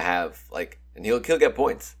to have. And he'll get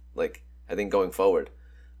points. I think going forward.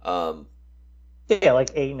 Yeah,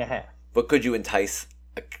 8.5. But could you entice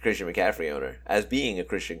a Christian McCaffrey owner, as being a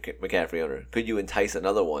Christian McCaffrey owner? Could you entice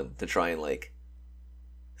another one to try and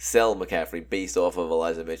sell McCaffrey based off of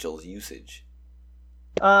Elijah Mitchell's usage?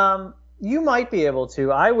 You might be able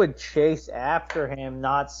to. I would chase after him,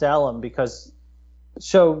 not sell him, because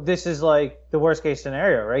this is the worst case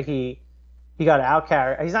scenario, right? He got out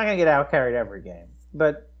carried. He's not going to get out carried every game,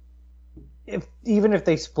 but even if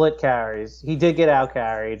they split carries, he did get out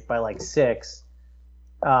carried by 6.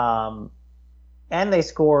 And they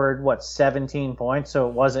scored 17 points, so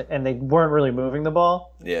it wasn't, and they weren't really moving the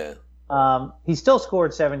ball. Yeah. He still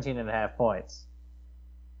scored 17.5 points.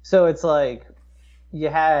 So it's you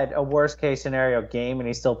had a worst case scenario game and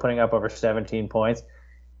he's still putting up over 17 points.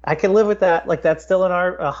 I can live with that. That's still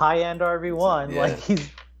a high end RB1. Yeah.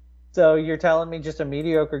 So you're telling me just a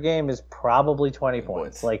mediocre game is probably 20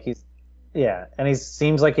 points. And he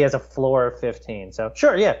seems like he has a floor of 15. So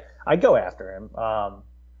sure, yeah, I'd go after him.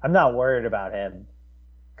 I'm not worried about him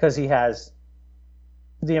because he has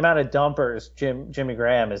the amount of dumpers Jimmy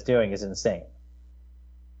Graham is doing is insane.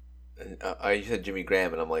 You said Jimmy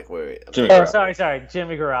Graham, and I'm like, wait. Sorry,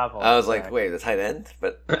 Jimmy Garoppolo. I was like, wait, the tight end,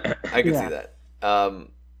 but I can see that.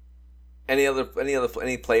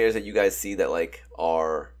 Any players that you guys see that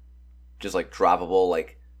are just droppable,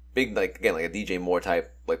 big, again, a DJ Moore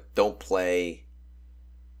type, don't play.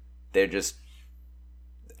 They're just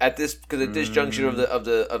at this juncture of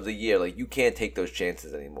the year, you can't take those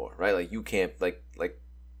chances anymore, right? You can't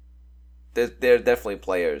there are definitely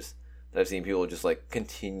players that I've seen people just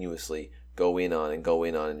continuously go in on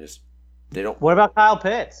and just they don't. What about Kyle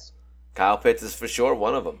Pitts? Kyle Pitts is for sure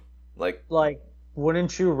one of them.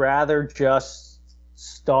 Wouldn't you rather just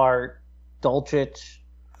start Dulcich,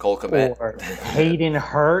 Cole Kmet, or Hayden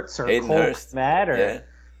Hurst, or Cole Kmet, or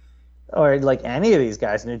or like any of these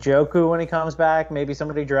guys. Njoku when he comes back, maybe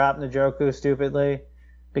somebody dropped Njoku stupidly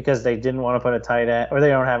because they didn't want to put a tight end, or they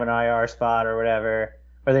don't have an IR spot or whatever,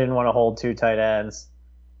 or they didn't want to hold two tight ends.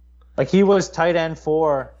 Like he was tight end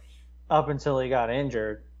 4 up until he got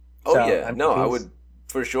injured. Oh So, yeah, I mean, no, I he's- would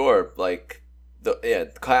for sure like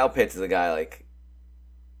Kyle Pitts is a guy like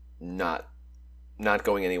not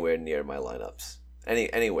going anywhere near my lineups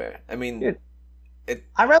anywhere. I mean, Dude.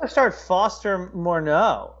 I'd rather start Foster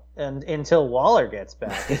Morneau until Waller gets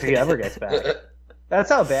back, if he ever gets back. That's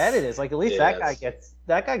how bad it is. Like at least Yeah, that guy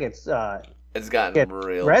gets it's gotten get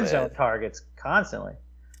real red bad. zone targets constantly.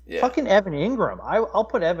 Yeah. Fucking Evan Ingram. I'll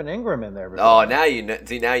put Evan Ingram in there. before. Oh, now you know.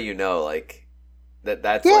 See, now you know, like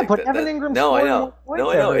that's Yeah, like, but Evan Ingram's No, I scoring know. more points No,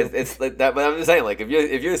 I know. every It's like that. But I'm just saying, like, if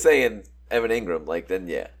you're saying Evan Ingram, like, then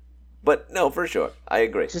yeah. But no, for sure, I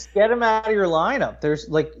agree. Just get him out of your lineup. There's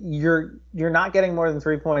like you're not getting more than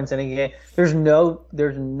 3 points in a game. There's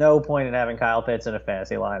no point in having Kyle Pitts in a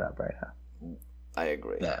fantasy lineup right now. I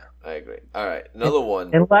agree. Nah. I agree. All right, another one.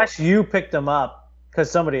 Unless you picked him up because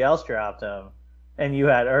somebody else dropped him and you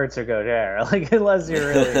had Ertz or Gojera. Like unless you're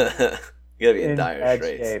really You gotta be in in dire bad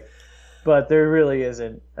straits. shape. But there really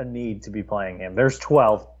isn't a need to be playing him. There's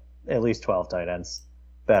at least 12 tight ends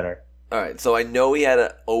better. All right, so I know he had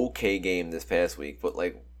an okay game this past week, but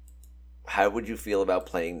like, how would you feel about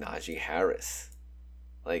playing Najee Harris?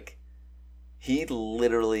 Like, he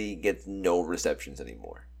literally gets no receptions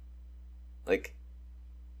anymore. Like,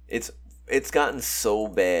 it's gotten so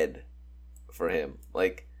bad for him.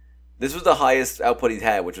 Like, this was the highest output he's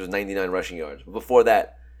had, which was 99 rushing yards. But before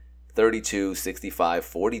that, 32, 65,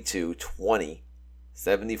 42, 20,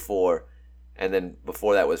 74, and then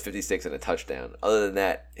before that was 56 and a touchdown. Other than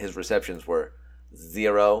that, his receptions were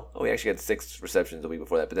 0. Oh, he actually had 6 receptions a week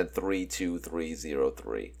before that, but then 3, 2, 3, 0,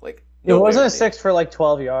 3. Like, It wasn't nowhere a 6 for like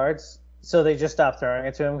 12 yards, so they just stopped throwing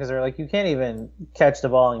it to him because they're like, you can't even catch the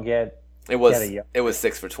ball and get. It was Get a yard.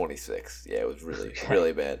 6 for 26. Yeah, it was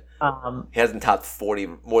really bad. Um, He hasn't topped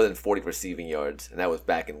more than 40 receiving yards, and that was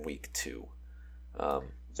back in week 2.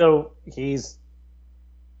 so he's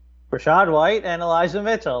Rashad White and Elijah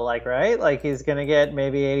Mitchell, like right? Like he's gonna get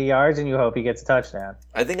maybe 80 yards, and you hope he gets a touchdown.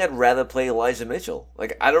 I think I'd rather play Elijah Mitchell.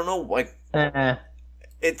 Like, I don't know, like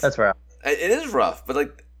it's That's rough. it is rough, but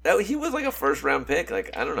like he was like a first round pick.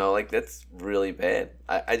 Like, I don't know, like that's really bad.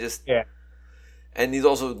 I just Yeah. And he's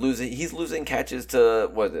also losing catches to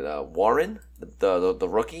Warren, the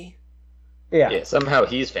rookie. Yeah. Yeah, somehow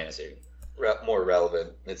he's fantasy more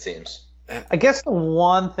relevant, it seems. I guess the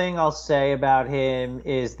one thing I'll say about him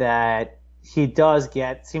is that he does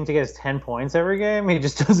seem to get his 10 points every game. He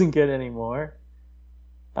just doesn't get any more,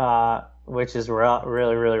 which is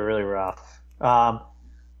really, really, really rough.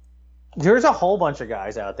 There's a whole bunch of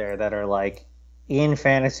guys out there that are like in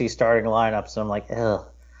fantasy starting lineups, and I'm like, ugh.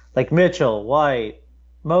 Like Mitchell, White,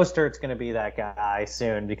 Mostert's going to be that guy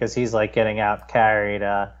soon because he's like getting out carried.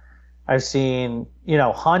 I've seen,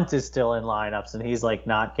 Hunt is still in lineups and he's like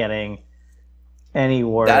not getting any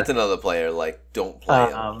work. That's another player. Like, don't play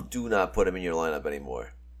him. Um, Do not put him in your lineup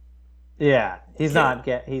anymore. Yeah, he's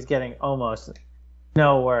Okay. he's getting almost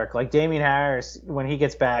no work. Like Damian Harris, when he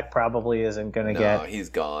gets back, probably isn't going to No, get he's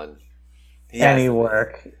gone. He any has to be.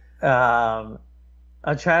 work.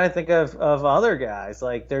 I'm trying to think of other guys.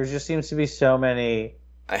 Like there just seems to be so many.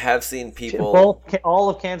 I have seen people. All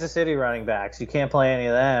of Kansas City running backs. You can't play any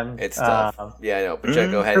of them. It's tough. Yeah, I know.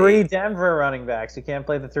 Pacheco had 3 Denver running backs. You can't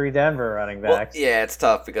play the 3 Denver running Well, backs. yeah, it's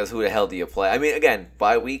tough because who the hell do you play? I mean, again,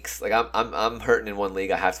 bye weeks. Like I'm hurting in one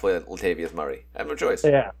league. I have to play Latavius Murray. I have no choice.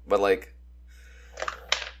 Yeah. But like,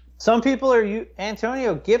 Some people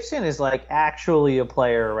Antonio Gibson is like actually a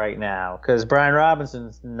player right now because Brian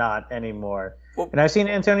Robinson's not anymore. Well- And I've seen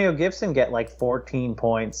Antonio Gibson get like 14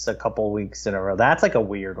 points a couple weeks in a row. That's like a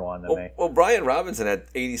weird one to me. well, Brian Robinson had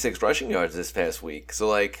 86 rushing yards this past week. So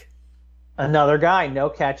like, Another guy, no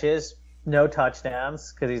catches, no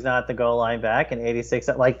touchdowns because he's not the goal line back, and 86.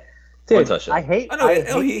 Like, One dude, touchdown. I hate. oh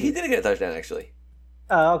no, he didn't get a touchdown actually.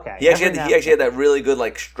 Oh, okay. He actually Every had now- that really good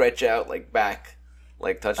like stretch out like back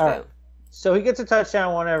like touchdown. All right. So he gets a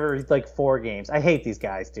touchdown one every like 4 games. I hate these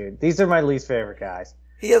guys, dude. These are my least favorite guys.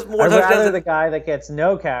 He has more I'd touchdowns. rather Than, the guy that gets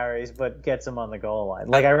no carries but gets them on the goal line.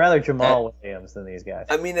 Like I'd rather Jamal Williams than these guys.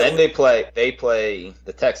 I mean, Then they play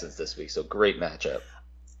the Texans this week, so great matchup.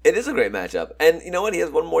 it is a great matchup. And you know what? He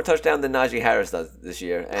has one more touchdown than Najee Harris does this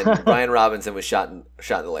year. And Brian Robinson was shot in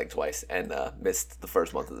the leg twice and missed the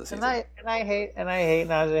first month of the season. And I hate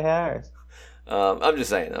Najee Harris. I'm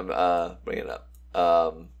just saying. I'm bringing it up.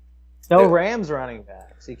 No Rams running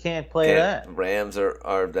backs. You can't play that. Rams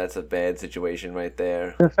are that's a bad situation right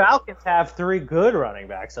there. The Falcons have 3 good running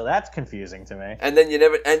backs, so that's confusing to me. And then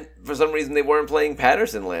and for some reason they weren't playing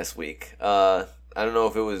Patterson last week. I don't know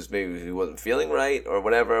if it was maybe he wasn't feeling right or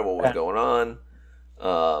whatever. What was going on?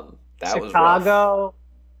 That was rough. Chicago.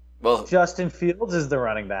 Well, Justin Fields is the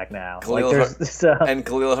running back now. And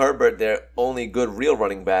Khalil Herbert, their only good real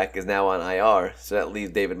running back, is now on IR, so that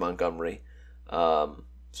leaves David Montgomery.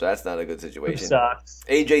 So that's not a good situation. Sucks.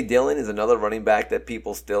 A.J. Dillon is another running back that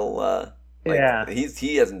people still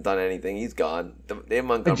he hasn't done anything. He's gone. David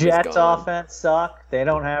Montgomery's the Jets' gone. offense suck. They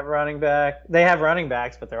don't have running back. They have running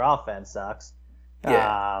backs, but their offense sucks.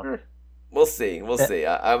 Yeah. We'll see. We'll see.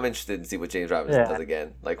 I'm interested to see what James Robinson does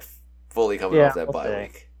again. Like fully coming off that bye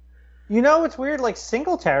week. You know, it's weird. Like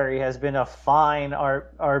Singletary has been a fine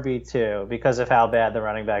RB2 because of how bad the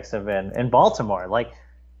running backs have been in Baltimore. Like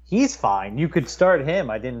he's fine. You could start him.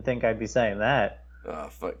 I didn't think I'd be saying that.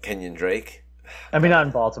 Kenyon Drake. I mean, not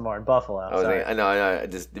in Baltimore, in Buffalo. I know. I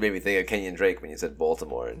just made me think of Kenyon Drake when you said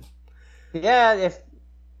Baltimore. Yeah,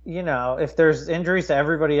 if there's injuries to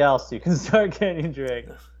everybody else, you can start Kenyon Drake.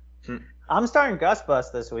 I'm starting Gus Bus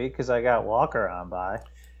this week because I got Walker on by.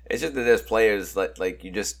 It's just that there's players like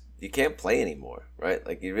you can't play anymore, right?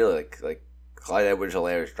 Like you really like Clyde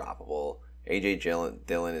Edwards-Helaire is droppable. A.J.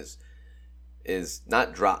 Dillon is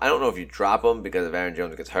not drop. I don't know if you drop him because if Aaron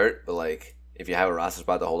Jones gets hurt, but like if you have a roster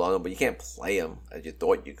spot to hold on to him, but you can't play him as you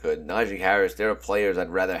thought you could. Najee Harris, there are players I'd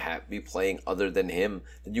rather be playing other than him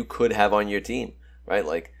that you could have on your team, right?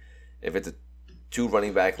 Like if it's a 2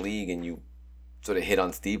 running back league and you sort of hit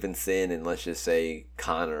on Stevenson and let's just say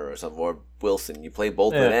Connor or something, or Wilson, you play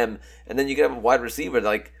both of them, and then you can have a wide receiver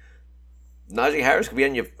like Najee Harris could be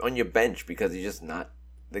on your bench because he's just not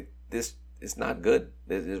like this. It's not good.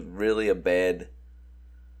 It's really a bad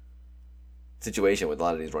situation with a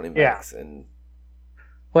lot of these running backs. And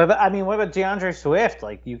what about DeAndre Swift?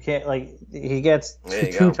 Like you can't he gets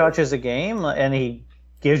 2 touches a game and he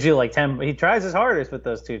gives you like 10. He tries his hardest with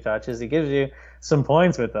those 2 touches. He gives you some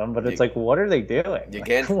points with them, but it's what are they doing? You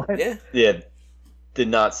can't. Yeah. Did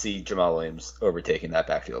not see Jamal Williams overtaking that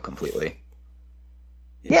backfield completely.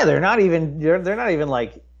 Yeah, they're not even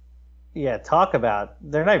like, talk about,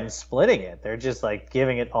 they're not even splitting it. They're just like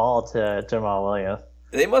giving it all to Jamal Williams.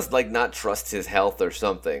 They must like not trust his health or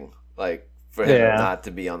something, like for him not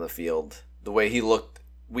to be on the field. The way he looked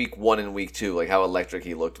week 1 and week 2, like how electric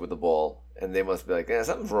he looked with the ball, and they must be like,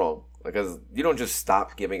 something's wrong. Because you don't just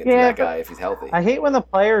stop giving it to that guy if he's healthy. I hate when the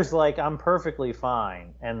player's like, I'm perfectly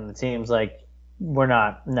fine, and the team's like, we're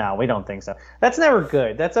not. No, we don't think so. That's never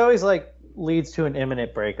good. That's always like leads to an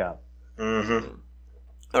imminent breakup. Mm-hmm.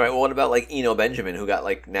 All right. Well, what about like Eno Benjamin, who got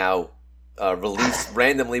like now released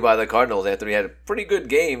randomly by the Cardinals after he had pretty good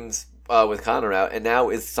games with Connor out, and now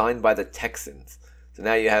is signed by the Texans. So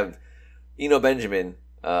now you have Eno Benjamin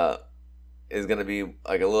is going to be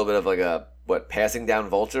like a little bit of like a passing down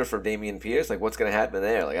vulture for Dameon Pierce. Like what's going to happen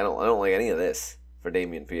there? Like I don't like any of this for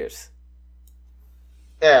Dameon Pierce.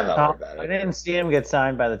 Yeah, I'm not worried about it. I didn't see him get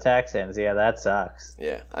signed by the Texans. Yeah, that sucks.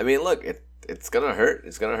 Yeah, I mean, look, it's gonna hurt.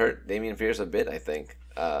 It's gonna hurt Dameon Pierce a bit, I think.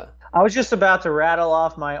 I was just about to rattle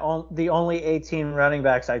off the only 18 running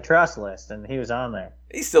backs I trust list, and he was on there.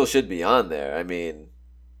 He still should be on there. I mean,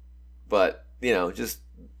 but just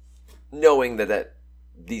knowing that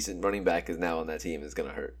decent running back is now on that team is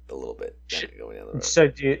gonna hurt a little bit going down the road. So,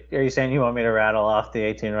 are you saying you want me to rattle off the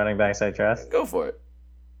 18 running backs I trust? Go for it.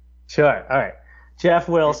 Sure. All right. Jeff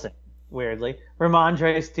Wilson, weirdly.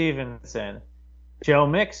 Ramondre Stevenson. Joe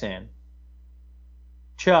Mixon.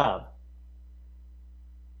 Chubb.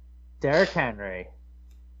 Derrick Henry.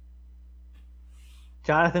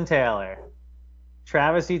 Jonathan Taylor.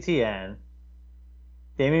 Travis Etienne.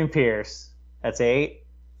 Dameon Pierce. That's 8.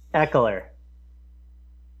 Eckler.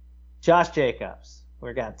 Josh Jacobs.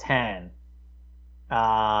 We got 10.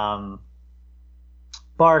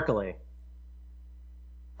 Barkley.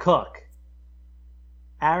 Cook.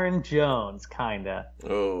 Aaron Jones, kinda.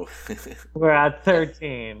 Oh. We're at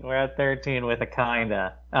 13. We're at 13 with a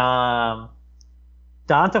kinda.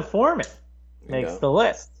 Donta Foreman makes the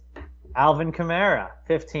list. Alvin Kamara,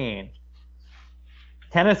 15.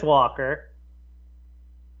 Kenneth Walker.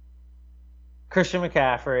 Christian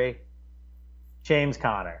McCaffrey. James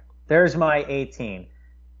Conner. There's my 18.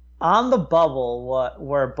 On the bubble,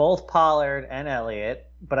 were both Pollard and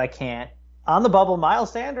Elliott, but I can't. On the bubble,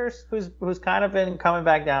 Miles Sanders, who's kind of been coming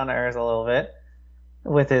back down to earth a little bit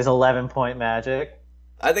with his 11-point magic.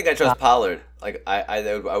 I think I trust Pollard. Like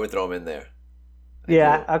I would throw him in there.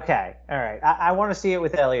 Okay, all right. I want to see it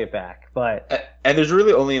with Elliott back, but and there's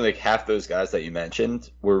really only like half those guys that you mentioned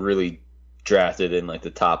were really drafted in like the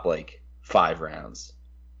top like 5 rounds.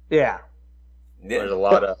 Yeah. There's a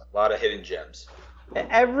lot of hidden gems.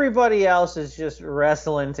 Everybody else is just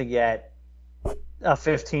wrestling to get a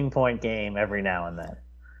 15-point game every now and then.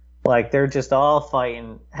 Like they're just all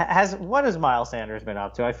fighting. What has Miles Sanders been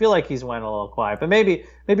up to? I feel like he's went a little quiet, but maybe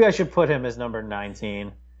I should put him as number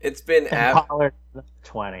 19. It's been Pollard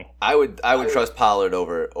 20. I would trust Pollard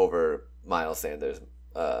over Miles Sanders.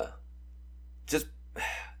 Just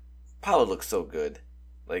Pollard looks so good.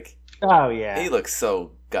 Like oh yeah, he looks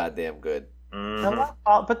so goddamn good.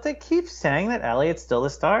 Mm-hmm. But they keep saying that Elliott's still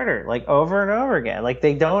the starter, like over and over again. Like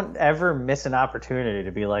they don't ever miss an opportunity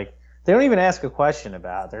to be like. They don't even ask a question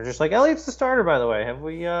about it. They're just like, Elliott's the starter, by the way. Have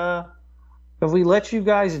we let you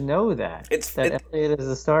guys know that Elliott is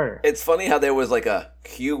the starter? It's funny how there was like a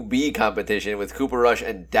QB competition with Cooper Rush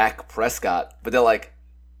and Dak Prescott, but they're like,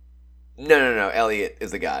 no, Elliott is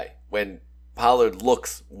the guy. When Pollard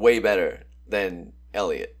looks way better than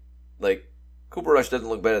Elliott. Like, Cooper Rush doesn't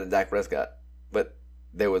look better than Dak Prescott, but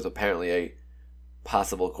there was apparently a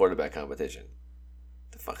possible quarterback competition.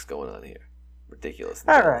 What the fuck's going on here? Ridiculous.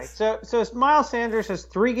 All right. So Miles Sanders has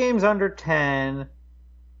 3 games under 10,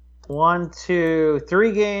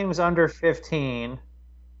 3 games under 15,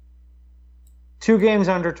 2 games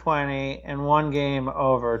under 20, and 1 game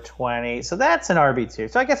over 20. So that's an RB2.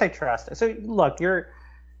 So I guess I trust it. So look,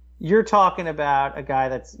 you're talking about a guy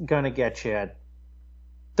that's going to get you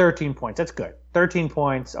 13 points. That's good. 13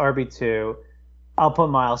 points, RB2. I'll put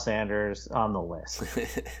Miles Sanders on the list.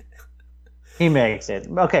 He makes it.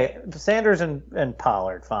 Okay, Sanders and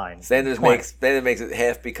Pollard, fine. Sanders makes it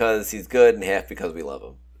half because he's good and half because we love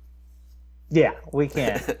him. Yeah, we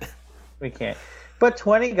can't. We can't. But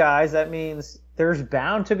 20 guys, that means there's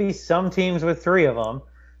bound to be some teams with 3 of them.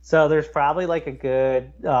 So there's probably like a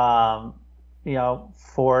good, 4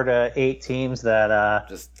 to 8 teams that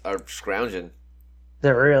just are scrounging.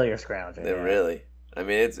 They really are scrounging. They really. I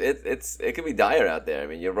mean, it could be dire out there. I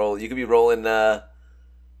mean, you could be rolling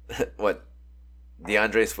what?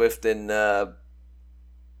 DeAndre Swift and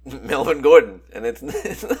Melvin Gordon, and it's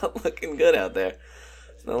not looking good out there.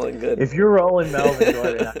 It's not looking good. If you're rolling Melvin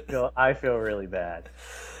Gordon, I feel really bad.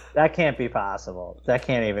 That can't be possible. That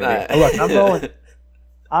can't even be. Look,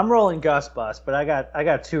 I'm rolling Gus Bus, but I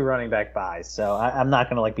got 2 running back buys, so I'm not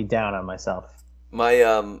gonna be down on myself.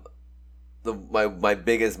 My my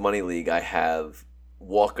biggest money league, I have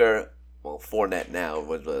Walker. Well, Fournette now,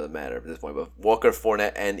 what does it matter at this point? But Walker,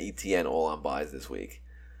 Fournette, and ETN all on buys this week.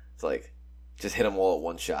 It's like, just hit them all at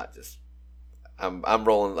one shot. I'm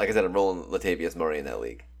rolling, like I said, I'm rolling Latavius Murray in that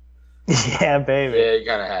league. Yeah, baby. Yeah, you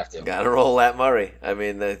gotta have to. Gotta roll Lat Murray. I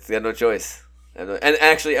mean, it's got no choice. And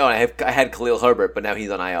actually, I had Khalil Herbert, but now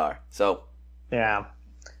he's on IR. So yeah,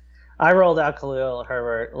 I rolled out Khalil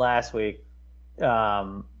Herbert last week.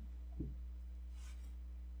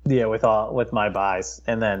 Yeah, with my buys,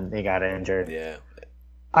 and then he got injured. Yeah,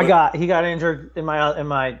 he got injured in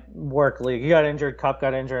my work league. He got injured. Cup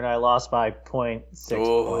got injured, and I lost by 0.6 points.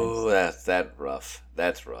 Oh, that's rough.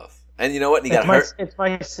 That's rough. And you know what? He got hurt.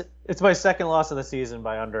 It's my second loss of the season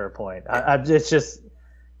by under a point. It's just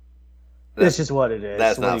what it is.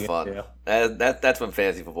 That's not fun. That's when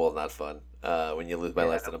fantasy football is not fun. When you lose by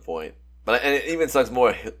less than a point. And it even sucks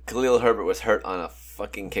more. Khalil Herbert was hurt on a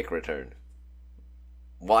fucking kick return.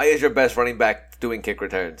 Why is your best running back doing kick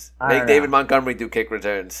returns? Make David Montgomery do kick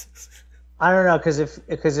returns. I don't know, because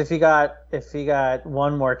if he got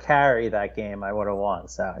one more carry that game, I would have won.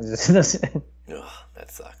 So Ugh,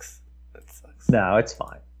 that sucks. No, it's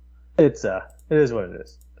fine. It is what it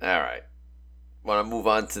is. All right. Want to move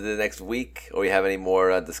on to the next week, or you have any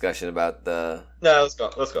more discussion about the? No, let's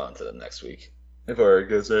go on to the next week. Before it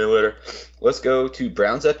goes any later, let's go to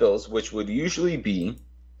Browns at Bills, which would usually be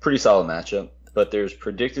pretty solid matchup. But there's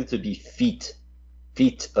predicted to be feet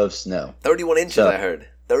of snow. 31 inches, I heard.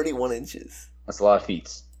 31 inches. That's a lot of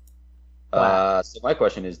feet. Wow. So my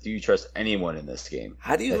question is, do you trust anyone in this game?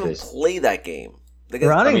 How do you even play that game?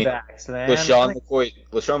 Running backs, man. LaShawn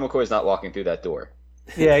McCoy is not walking through that door.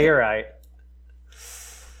 Yeah, you're right.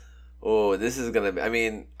 Oh, this is going to be... I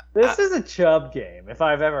mean... This is a Chubb game, if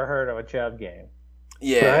I've ever heard of a Chubb game.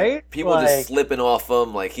 Yeah. Right? People just slipping off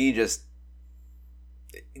him. Like, he just...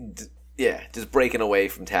 Yeah, just breaking away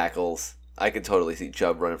from tackles. I could totally see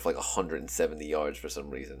Chubb running for like 170 yards for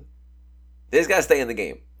some reason. They just got to stay in the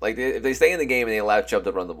game. Like, if they stay in the game and they allow Chubb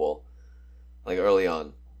to run the ball, like early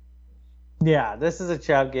on. Yeah, this is a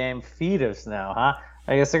Chubb game. Feet of snow, huh?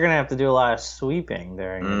 I guess they're going to have to do a lot of sweeping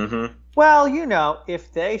during it. Well,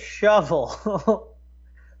 if they shovel,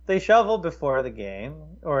 before the game,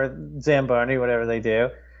 or Zamboni, whatever they do,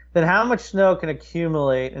 then how much snow can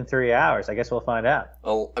accumulate in 3 hours? I guess we'll find out.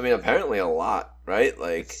 Oh, I mean, apparently a lot, right?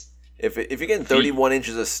 Like, if you're getting 31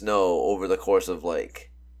 inches of snow over the course of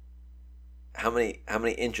like how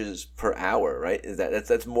many inches per hour, right? Is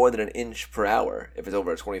that's more than an inch per hour if it's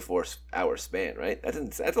over a 24-hour span, right?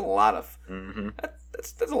 That's a lot of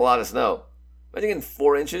that's a lot of snow. Imagine getting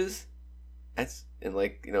 4 inches. That's in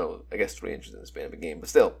like I guess 3 inches in the span of a game, but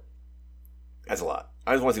still, that's a lot.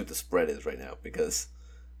 I just want to see what the spread is right now because.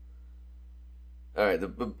 All right, the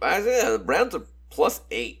Browns are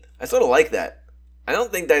 +8. I sort of like that. I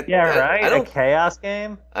don't think that. Yeah, right. A chaos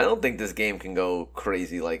game. I don't think this game can go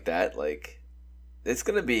crazy like that. Like, it's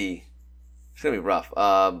gonna be rough.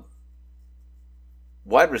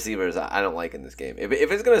 Wide receivers, I don't like in this game. If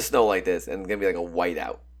it's gonna snow like this and it's gonna be like a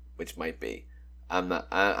whiteout, which might be, I'm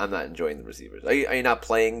not enjoying the receivers. Are you not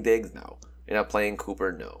playing Diggs? No. You're not playing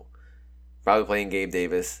Cooper? No. Probably playing Gabe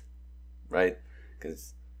Davis, right?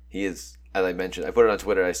 Because he is. As I mentioned, I put it on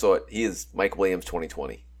Twitter. I saw it. He is Mike Williams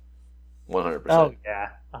 2020, 100%. Oh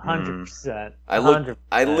yeah, 100%. I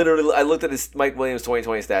looked at his Mike Williams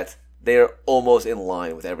 2020 stats. They are almost in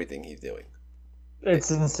line with everything he's doing. It's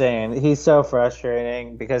insane. He's so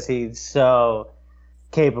frustrating because he's so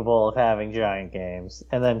capable of having giant games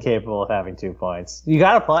and then capable of having 2 points. You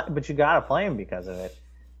gotta play him because of it.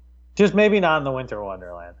 Just maybe not in the Winter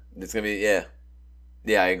Wonderland. It's gonna be yeah.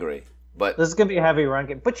 I agree. But this is gonna be a heavy run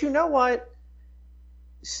game. But you know what?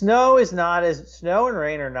 Snow and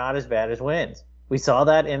rain are not as bad as winds. We saw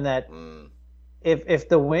that in that. If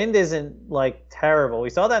the wind isn't like terrible, we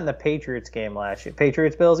saw that in the Patriots game last year,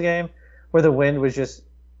 Patriots-Bills game, where the wind was just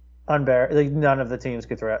unbearable. Like, none of the teams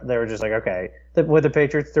could throw. They were just like, okay, the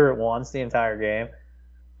Patriots threw it once the entire game.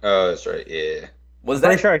 Oh, that's right. Yeah. Was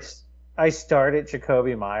that? Sure I started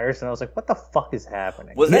Jacoby Myers and I was like, what the fuck is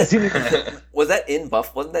happening? Was that in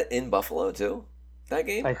Buffalo? Wasn't that in Buffalo too? That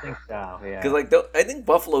game? I think so. Yeah. Because I think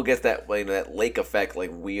Buffalo gets that that lake effect,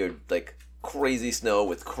 like weird, like crazy snow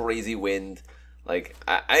with crazy wind. Like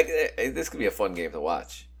this could be a fun game to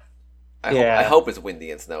watch. I hope it's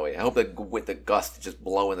windy and snowy. I hope that with the gust just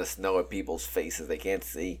blowing the snow at people's faces they can't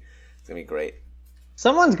see. It's gonna be great.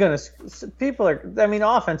 Offense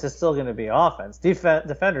is still gonna be offense.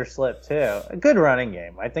 Defenders slip too. A good running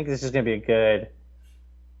game. I think this is gonna be a good.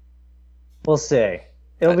 We'll see.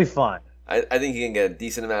 It'll be fun. I think you can get a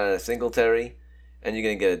decent amount out of Singletary, and you're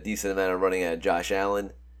gonna get a decent amount of running out of Josh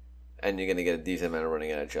Allen, and you're gonna get a decent amount of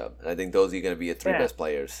running out of Chubb. And I think those are gonna be your three best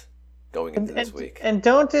players going into this week. And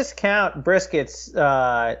don't discount Briskett's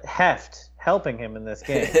heft helping him in this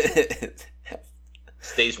game.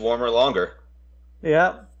 Stays warmer longer.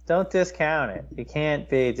 Yep. Don't discount it. You can't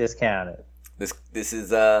be discounted. This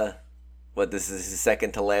is this is his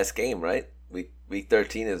second to last game, right? Week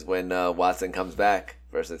 13 is when Watson comes back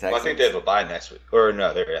versus Texans. Well, I think they have a bye next week. Or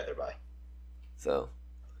no, they're bye. So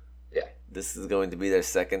yeah. This is going to be their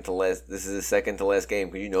second to last. This is his second to last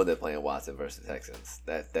game because they're playing Watson versus Texans.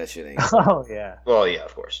 That shit ain't. Oh yeah. Well, yeah,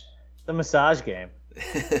 of course. The massage game.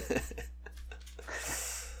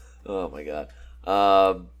 Oh my god.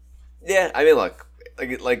 Yeah, I mean, look,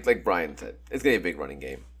 like Brian said, it's gonna be a big running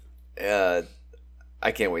game. I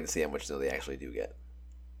can't wait to see how much snow they actually do get.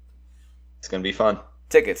 It's gonna be fun.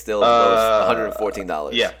 Tickets still $114.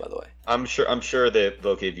 Yeah, by the way. I'm sure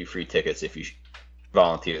they'll give you free tickets if you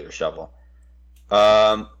volunteer to shovel.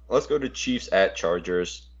 Let's go to Chiefs at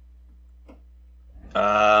Chargers.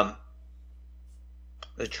 The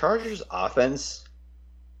Chargers offense.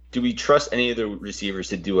 Do we trust any of the receivers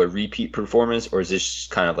to do a repeat performance, or is this just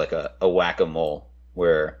kind of like a whack-a-mole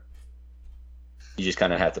where you just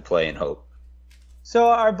kind of have to play and hope? So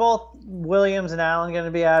are both Williams and Allen going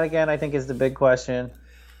to be out again, I think is the big question,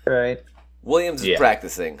 right? Williams is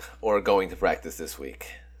practicing or going to practice this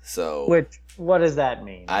week. So what does that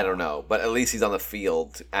mean? I don't know, but at least he's on the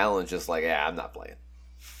field. Allen's just like, I'm not playing.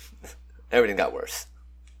 Everything got worse.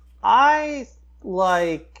 I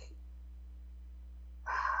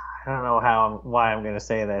don't know why I'm going to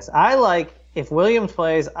say this. If Williams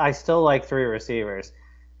plays, I still like three receivers.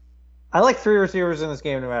 I like three receivers in this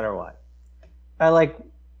game no matter what. I like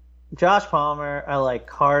Josh Palmer, I like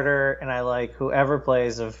Carter, and I like whoever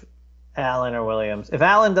plays of Allen or Williams. If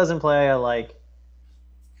Allen doesn't play, I like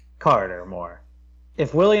Carter more.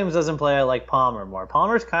 If Williams doesn't play, I like Palmer more.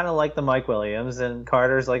 Palmer's kind of like the Mike Williams, and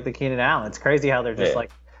Carter's like the Keenan Allen. It's crazy how they're just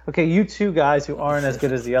like, okay, you two guys who aren't as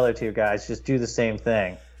good as the other two guys just do the same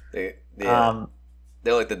thing. They're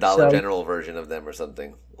like the Dollar General version of them or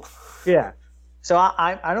something. Yeah. So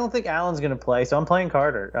I don't think Allen's going to play, so I'm playing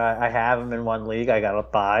Carter. I have him in one league. I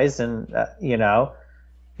got buys, and,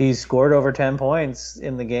 he's scored over 10 points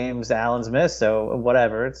in the games Allen's missed, so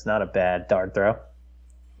whatever. It's not a bad dart throw.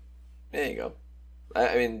 There you go.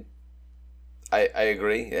 I mean, I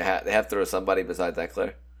agree. They have to throw somebody besides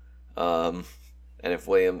Eckler. And if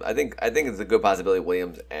Williams, I think it's a good possibility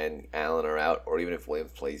Williams and Allen are out, or even if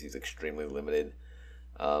Williams plays, he's extremely limited.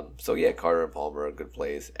 So yeah, Carter and Palmer are good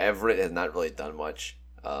plays. Everett has not really done much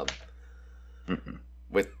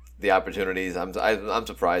with the opportunities. I'm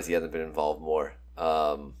surprised he hasn't been involved more.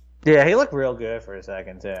 Yeah, he looked real good for a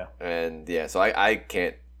second too. And yeah, so I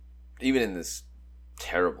can't, even in this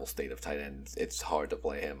terrible state of tight ends, it's hard to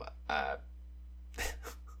play him.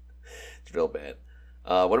 It's real bad.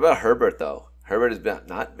 What about Herbert though? Herbert has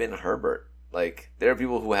not been Herbert. Like, there are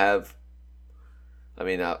people who have. I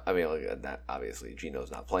mean, not, obviously Gino's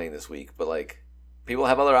not playing this week, but like, people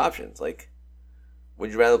have other options. Like,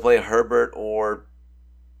 would you rather play Herbert or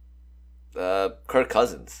Kirk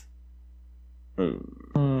Cousins?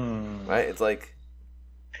 Right? It's like,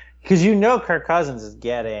 because Kirk Cousins is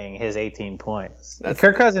getting his 18 points.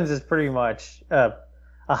 Kirk Cousins is pretty much a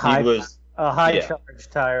high charge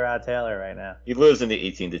Tyrod Taylor right now. He lives in the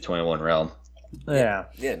 18 to 21 realm. Yeah.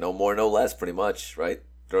 Yeah, no more, no less, pretty much, right?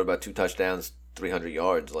 Throw about 2 touchdowns, 300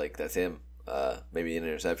 yards, like that's him. Maybe an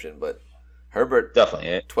interception, but Herbert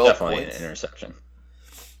definitely 12 points. An interception.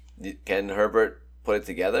 Can Herbert put it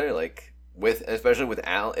together? Like, especially with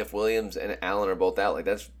Al, if Williams and Allen are both out, like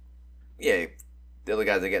that's, yeah, the other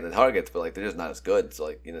guys are getting the targets, but like they're just not as good. So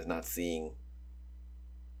like, it's not seeing,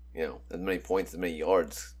 as many points, as many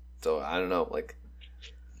yards. So I don't know. Like,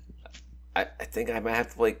 I think I might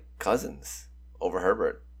have to play Cousins over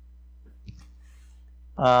Herbert.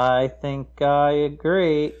 I think I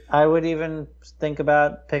agree. I would even think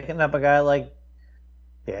about picking up a guy like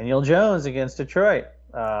Daniel Jones against Detroit.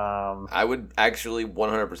 I would actually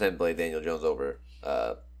 100% play Daniel Jones over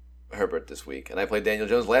Herbert this week. And I played Daniel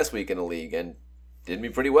Jones last week in the league and did me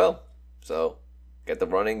pretty well. So, get the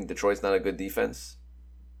running. Detroit's not a good defense.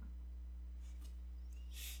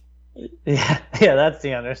 Yeah, that's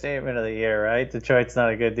the understatement of the year, right? Detroit's not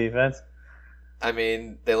a good defense. I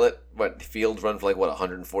mean, they let Fields run for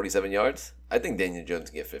 147 yards? I think Daniel Jones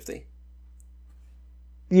can get 50.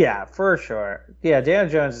 Yeah, for sure. Yeah, Daniel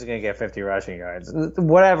Jones is going to get 50 rushing yards.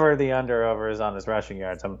 Whatever the under-over is on his rushing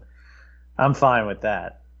yards, I'm fine with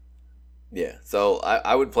that. Yeah, so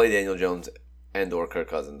I would play Daniel Jones and or Kirk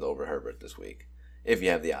Cousins over Herbert this week, if you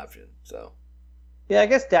have the option. So. Yeah, I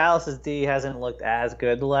guess Dallas's D hasn't looked as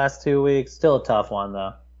good the last 2 weeks. Still a tough one,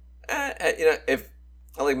 though. If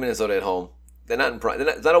I like Minnesota at home, they're not in prime.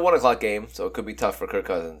 It's not a 1:00 game, so it could be tough for Kirk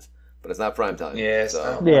Cousins. But it's not prime time. Yeah, it's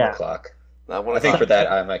so. not 1 o'clock. Not 1 I think for that,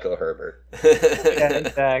 I might go Herbert. Yeah,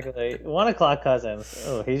 exactly. 1 o'clock Cousins.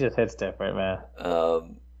 Oh, he just hits different, man.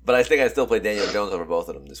 But I think I still play Daniel Jones over both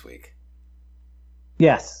of them this week.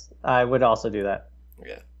 Yes, I would also do that.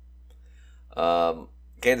 Yeah.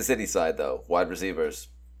 Kansas City side though, wide receivers.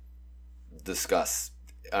 Discuss.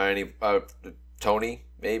 Tony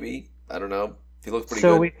maybe? I don't know. He looks pretty good.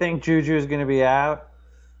 So we think Juju is going to be out?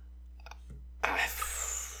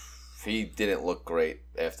 He didn't look great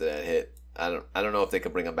after that hit. I don't know if they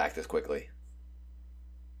could bring him back this quickly.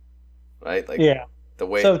 Right? Like, yeah. The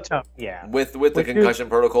way yeah. With the concussion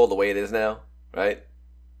protocol the way it is now, right?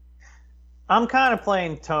 I'm kind of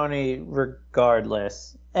playing Tony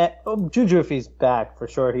regardless. Juju, if he's back, for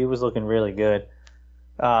sure, he was looking really good.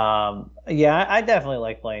 Yeah, I definitely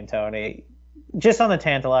like playing Tony. Just on the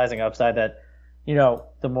tantalizing upside that,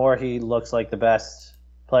 the more he looks like the best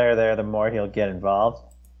player there, the more he'll get involved.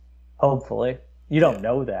 Hopefully. You don't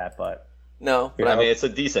know that, but... No. But I mean, it's a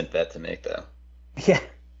decent bet to make, though. Yeah.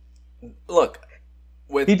 Look.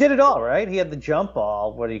 He did it all, right? He had the jump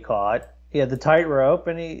ball, what he caught. He had the tightrope,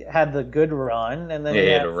 and he had the good run. And then he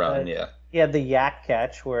had a run, yeah. He had the yak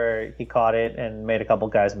catch where he caught it and made a couple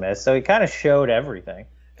guys miss. So he kind of showed everything.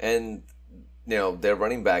 And, their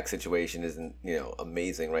running back situation isn't,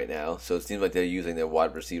 amazing right now. So it seems like they're using their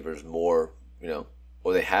wide receivers more,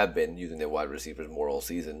 or they have been using their wide receivers more all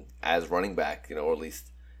season as running back, or at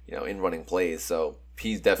least, in running plays. So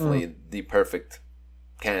he's definitely the perfect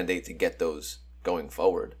candidate to get those going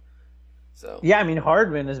forward. So yeah, I mean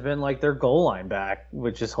Hardman has been like their goal line back,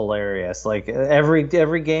 which is hilarious. Like every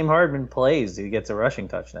game Hardman plays, he gets a rushing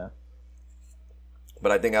touchdown.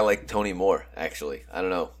 But I think I like Tony more, actually. I don't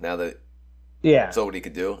know. Now that saw what he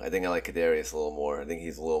could do, I think I like Kadarius a little more. I think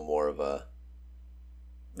he's a little more of a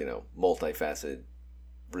multifaceted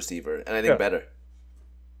receiver, and I think better.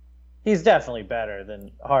 He's definitely better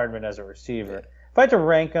than Hardman as a receiver. Yeah. If I had to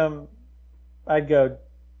rank him, I'd go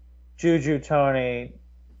Juju, Tony,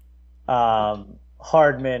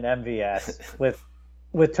 Hardman, MVS,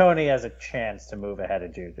 with Tony as a chance to move ahead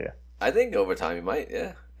of Juju. I think over time he might,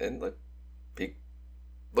 yeah. And look,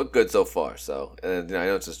 look good so far. So, and I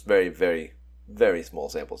know it's just very, very, very small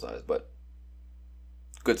sample size, but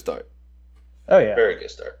good start. Oh yeah, Very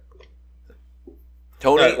good start.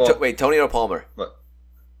 Tony, All right, well- Tony or Palmer? What?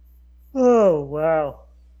 Oh wow,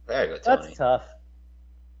 There you go, Tony. that's tough.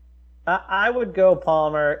 I would go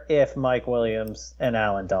Palmer if Mike Williams and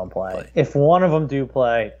Allen don't play. If one of them do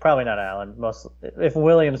play, probably not Allen. If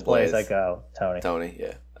Williams plays, I go Tony. Tony,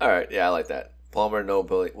 yeah. All right, yeah, I like that. Palmer, no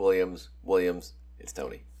Williams. Williams, it's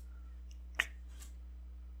Tony.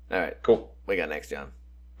 All right, Cool. we got next, John.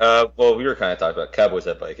 Well, we were kind of talking about Cowboys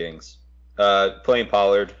at Vikings. Playing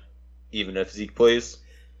Pollard, even if Zeke plays.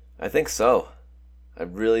 I think so. I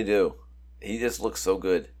really do. He just looks so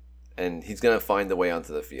good, and he's gonna find the way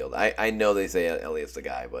onto the field. I know they say Elliott's the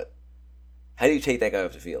guy, but how do you take that guy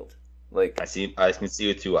off the field? Like I can see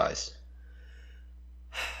with two eyes.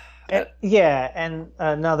 Yeah, and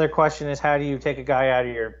another question is, how do you take a guy out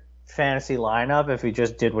of your fantasy lineup if he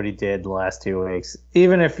just did what he did the last 2 weeks?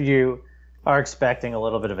 Even if you are expecting a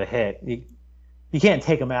little bit of a hit, you can't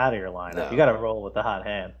take him out of your lineup. No. You got to roll with the hot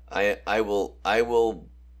hand. I will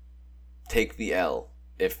take the L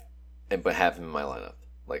but have him in my lineup.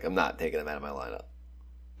 Like, I'm not taking him out of my lineup.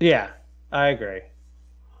 Yeah, I agree,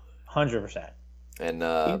 100%. And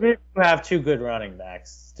Even if you have two good running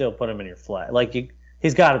backs, still put him in your flat. Like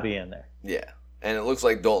he's got to be in there. yeah, and it looks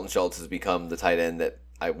like Dalton Schultz has become the tight end that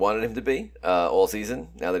I wanted him to be all season.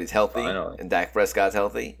 Now that he's healthy and Dak Prescott's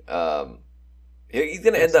healthy, he's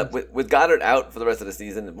going to end up with Goddard out for the rest of the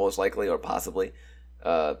season, most likely or possibly.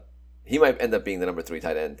 He might end up being the number 3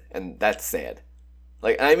 tight end, and that's sad.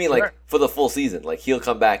 Like, I mean, like, for the full season, like, he'll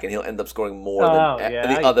come back and he'll end up scoring more than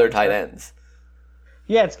the other tight ends.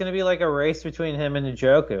 Yeah, it's going to be like a race between him and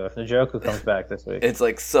Njoku if Njoku comes back this week. It's,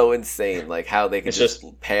 like, so insane, like, how they can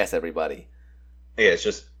just pass everybody. Yeah, it's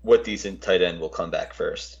just what decent tight end will come back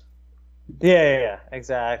first. Yeah,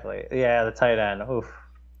 exactly. Yeah, the tight end. Oof.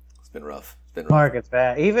 It's been rough. Market's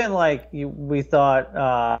bad. Even, like, we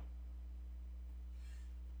thought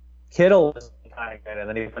Kittle was kind of good, and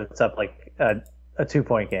then he puts up, like, a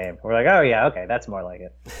 2-point game. We're like, oh, yeah, okay, that's more like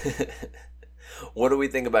it. What do we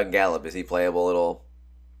think about Gallup? Is he playable at all?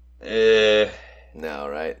 No,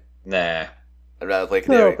 right? Nah. I'd rather play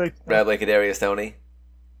Kadarius Toney.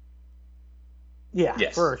 Yeah,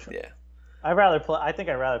 yes. for sure. Yeah. I think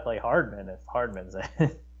I'd rather play Hardman if Hardman's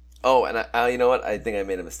in. Oh, and I you know what? I think I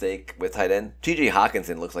made a mistake with tight end. T.J.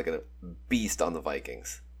 Hawkinson looks like a beast on the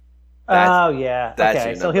Vikings. Yeah.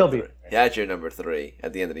 Okay, so he'll be. That's your number 3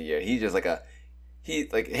 at the end of the year. He's just like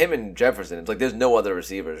him and Jefferson. It's like there's no other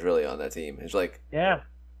receivers really on that team. It's like yeah.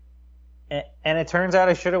 And it turns out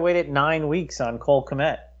I should have waited 9 weeks on Cole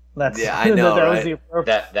Kmet. I know, that right? was the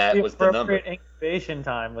appropriate, that was the number. Incubation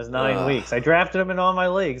time was 9 weeks. I drafted him in all my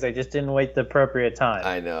leagues. I just didn't wait the appropriate time.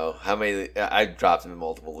 I know how many. I dropped him in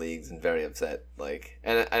multiple leagues and very upset. Like,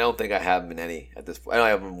 and I don't think I have him in any at this point. I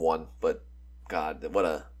have him in 1, but God,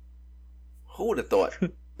 who would have thought?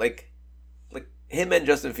 like him and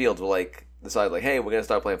Justin Fields were like decided like, hey, we're gonna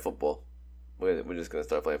start playing football. We're just gonna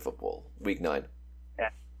start playing football week 9. Yeah.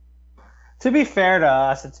 To be fair to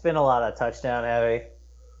us, it's been a lot of touchdown heavy.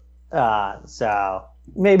 So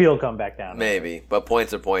maybe he'll come back down. Maybe, but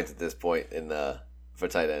points are points at this point for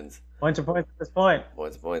tight ends. Points are points at this point.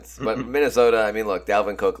 Points are points. But Minnesota, I mean, look,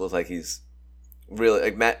 Dalvin Cook looks like he's really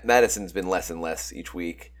like Madison's been less and less each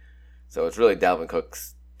week, so it's really Dalvin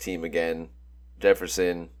Cook's team again.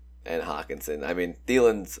 Jefferson and Hawkinson. I mean,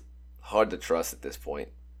 Thielen's hard to trust at this point.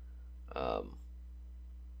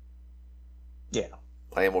 Yeah.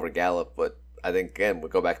 Play him over Gallup, but I think, again, we'll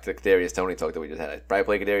go back to the Kadarius Toney talk that we just had. I'd probably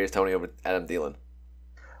play Kadarius Toney over Adam Thielen.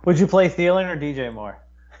 Would you play Thielen or DJ Moore?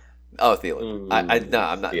 Oh, Thielen. No,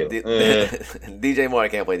 I'm not. DJ Moore, I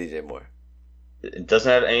can't play DJ Moore. It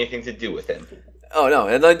doesn't have anything to do with him. Oh, no,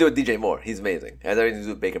 it has nothing to do with DJ Moore. He's amazing. It has everything to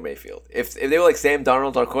do with Baker Mayfield. If they were like Sam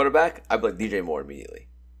Darnold, our quarterback, I'd be like DJ Moore immediately.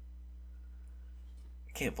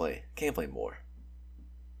 I can't play Moore.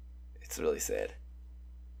 It's really sad.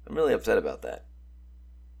 I'm really upset about that.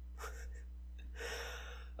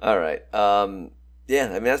 All right. Yeah,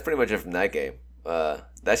 I mean, that's pretty much it from that game.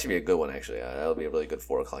 That should be a good one, actually. That'll be a really good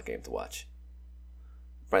 4 o'clock game to watch.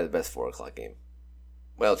 Probably the best 4 o'clock game.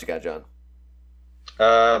 What else you got, John?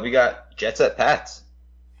 We got Jets at Pats.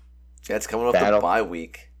 Jets coming off the bye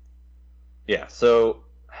week. Yeah, so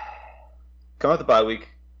coming off the bye week,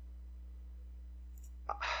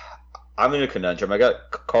 I'm in a conundrum. I got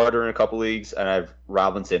Carter in a couple leagues, and I have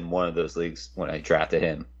Robinson in one of those leagues when I drafted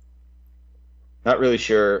him. Not really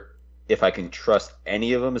sure if I can trust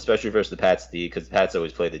any of them, especially versus the Pats D, because the Pats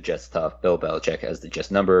always play the Jets tough. Bill Belichick has the Jets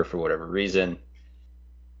number for whatever reason.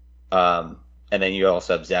 And then you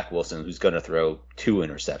also have Zach Wilson, who's going to throw 2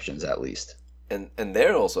 interceptions at least. And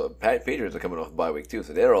they're also Patriots are coming off a bye week too,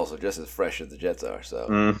 so they're also just as fresh as the Jets are.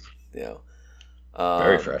 So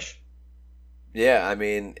Very fresh. Yeah, I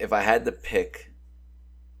mean, if I had to pick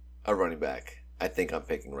a running back, I think I'm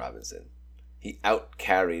picking Robinson. He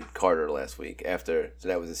out-carried Carter last week so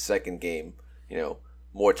that was his second game,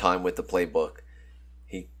 more time with the playbook.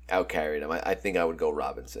 He out-carried him. I think I would go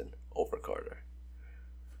Robinson over Carter.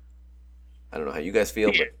 I don't know how you guys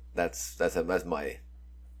feel, but that's my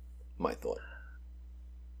thought.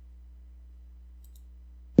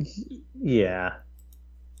 Yeah.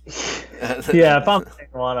 Yeah, if I'm picking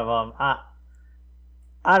one of them,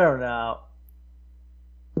 I don't know.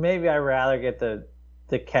 Maybe I'd rather get the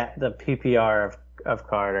PPR of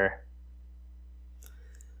Carter.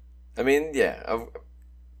 I mean, yeah,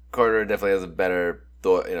 Carter definitely has a better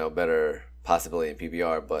better possibility in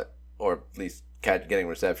PPR, or at least getting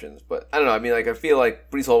receptions. But I don't know. I mean, I feel like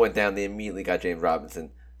Breece Hall went down. They immediately got James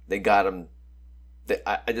Robinson. They got him.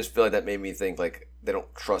 I just feel like that made me think they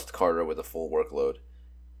don't trust Carter with a full workload,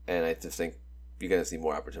 and I just think you're gonna see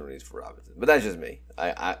more opportunities for Robinson. But that's just me.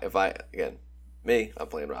 I'm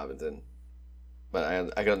playing Robinson,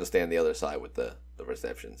 but I can understand the other side with the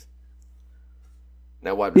receptions.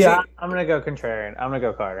 Now, wide receiver. Yeah, I'm gonna go contrarian. I'm gonna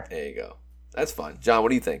go Carter. There you go. That's fine, John. What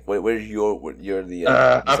do you think? Where's you're the?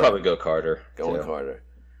 I'll probably go Carter. Going Carter.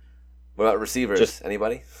 What about receivers?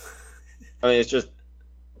 Anybody? I mean, it's just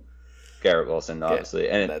Garrett Wilson, obviously,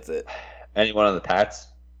 and that's it. Anyone on the Pats?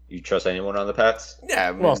 You trust anyone on the Pats? Yeah,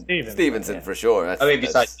 I mean, Stevenson for sure.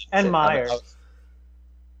 Besides and Myers,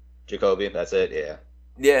 Jacoby. That's it. Yeah.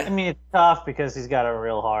 Yeah. I mean, it's tough because he's got a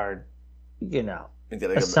real hard,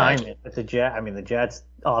 assignment with the Jets. I mean, the Jets'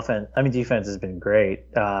 defense has been great.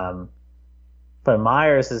 But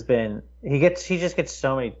Myers has been he just gets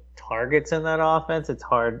so many targets in that offense. It's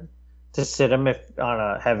hard to sit him on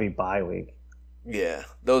a heavy bye week. Yeah,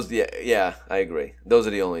 I agree. Those are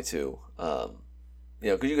the only two.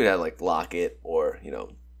 Because you could have Lockett or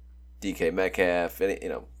DK Metcalf,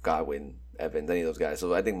 Godwin, Evans, any of those guys.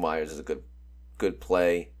 So I think Myers is a good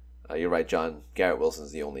play. You're right, John. Garrett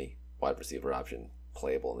Wilson's the only wide receiver option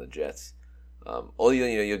playable in the Jets.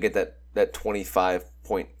 You'll get that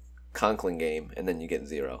 25-point Conklin game, and then you get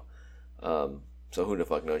 0. So who the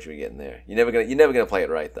fuck knows you're getting there? You're never gonna play it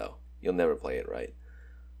right though. You'll never play it right.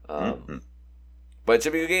 But it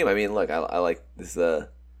should be a good game. I mean, look, I like this. The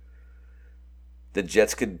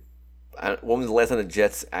Jets could. When was the last time the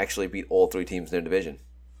Jets actually beat all 3 teams in their division?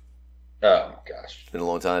 Oh my gosh, it's been a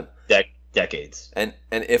long time. Decades. And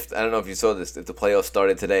if I don't know if you saw this, if the playoffs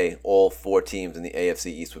started today, all 4 teams in the AFC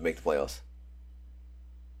East would make the playoffs.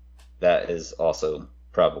 That is also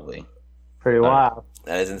probably pretty wild.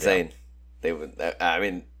 That is insane. Yeah. They would. I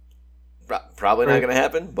mean, probably not going to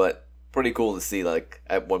happen, but pretty cool to see.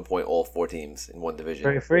 At one point, all 4 teams in one division.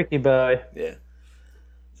 Pretty freaky, boy. Yeah.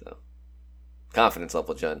 So, confidence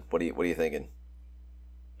level, John. What are you thinking?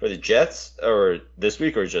 For the Jets, or this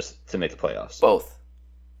week, or just to make the playoffs? Both.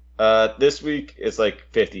 This week it's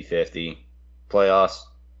 50-50 playoffs.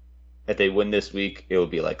 If they win this week, it will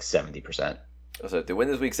be 70%. So if they win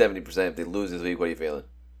this week, 70%. If they lose this week, what are you feeling?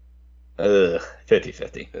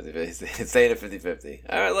 50-50. It's staying at 50-50.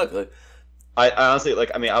 All right, look. I honestly,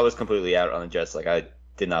 I was completely out on the Jets. I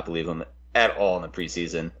did not believe them at all in the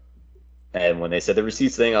preseason. And when they said the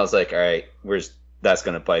receipts thing, I was like, all right, that's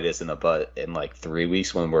going to bite us in the butt in 3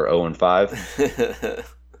 weeks when we're 0-5.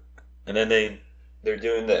 And then they're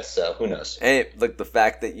doing this, so who knows? Hey, look, the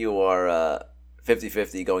fact that you are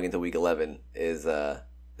 50-50 going into week 11 it's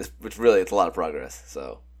a lot of progress.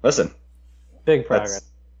 So listen, big progress.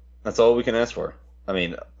 That's all we can ask for. I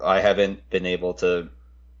mean, I haven't been able to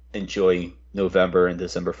enjoy November and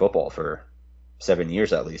December football for 7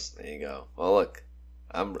 years at least. There you go. Well, look,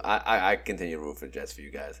 I continue to root for the Jets for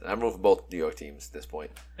you guys. I'm rooting for both New York teams at this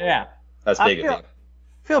point. Yeah, that's big of you.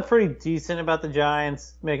 Feel pretty decent about the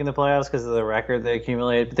Giants making the playoffs because of the record they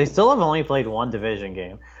accumulated, but they still have only played 1 division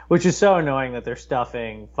game, which is so annoying that they're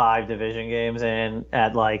stuffing 5 division games in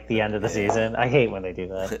at the end of the season. I hate when they do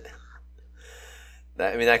that.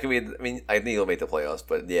 That could be. I think they'll make the playoffs,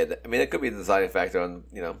 but yeah, it could be the deciding factor on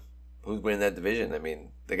who's winning that division. I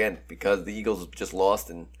mean, again, because the Eagles just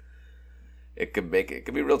lost, and it could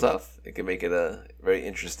be real tough. It could make it a very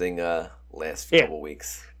interesting last couple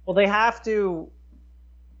weeks. Well, they have to.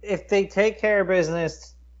 If they take care of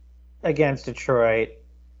business against Detroit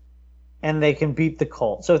and they can beat the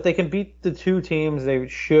Colts, so if they can beat the 2 teams they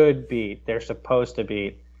should beat, they're supposed to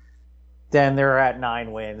beat, then they're at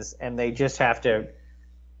 9 wins, and they just have to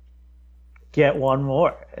get 1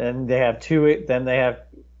 more. And they have 2, then they have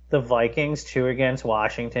the Vikings, 2 against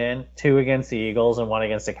Washington, 2 against the Eagles, and 1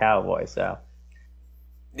 against the Cowboys. So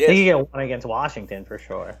I think you get 1 against Washington for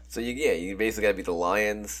sure. So you basically got to beat the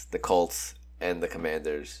Lions, the Colts, and the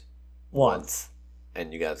Commanders Once.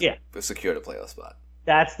 and you guys secure the playoff spot.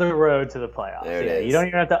 That's the road to the playoffs. There it is. You don't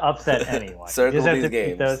even have to upset anyone. Circle you just have these to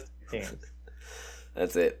games. beat those teams.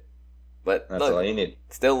 That's it. But That's all you need.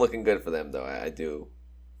 Still looking good for them, though. I do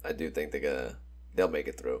think they'll make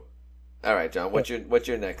it through. All right, John. What's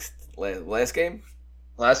your next last game?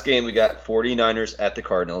 Last game, we got 49ers at the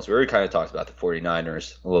Cardinals. We already kind of talked about the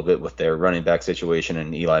 49ers a little bit with their running back situation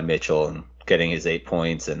and Eli Mitchell and getting his 8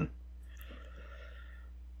 points. And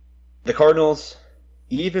the Cardinals,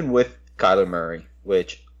 even with Kyler Murray,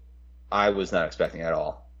 which I was not expecting at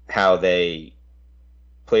all, how they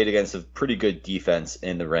played against a pretty good defense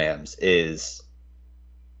in the Rams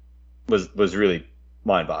was really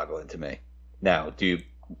mind-boggling to me. Now,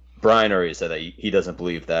 Brian already said that he doesn't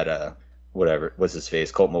believe that whatever, what's his face,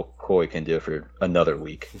 Colt McCoy can do it for another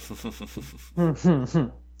week.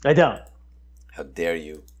 I don't. How dare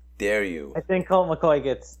you? Dare you? I think Colt McCoy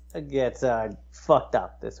gets fucked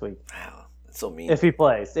up this week. Wow, that's so mean. If he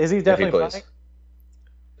plays. Is he definitely playing?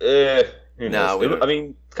 Who knows? I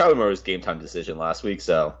mean, Kyler Murray's game time decision last week,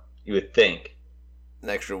 so you would think. An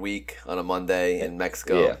extra week on a Monday in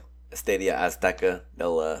Mexico, Estadio Azteca.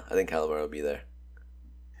 I think Kyler Murray will be there.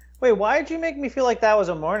 Wait, why did you make me feel like that was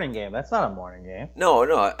a morning game? That's not a morning game. No,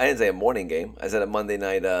 I didn't say a morning game. I said a Monday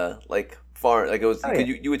night, it was. Oh, yeah.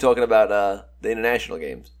 You were talking about the international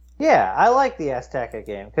games. Yeah, I like the Azteca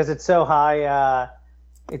game because it's so high.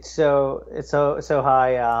 It's so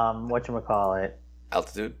high. Whatchamacallit?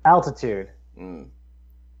 Altitude. Mm.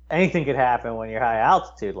 Anything could happen when you're high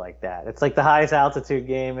altitude like that. It's like the highest altitude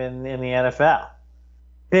game in the NFL.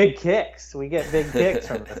 Big kicks. We get big kicks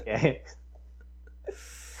from this game.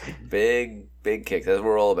 Big kicks. That's what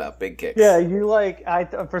we're all about. Big kicks. Yeah,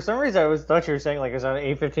 for some reason I thought you were saying like it was on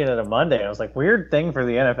 8:15 on a Monday. I was like, weird thing for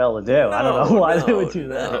the NFL to do. I don't know why they would do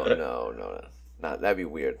that. No. That'd be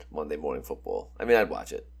weird. Monday morning football. I mean, I'd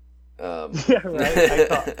watch it. Yeah, right.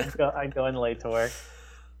 I'd go in late to work.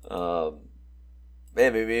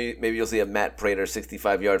 Man, maybe you'll see a Matt Prater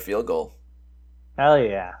 65-yard field goal. Hell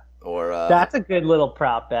yeah. Or that's a good little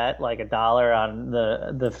prop bet, like $1 on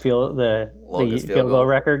the field goal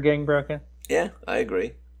record getting broken. Yeah, I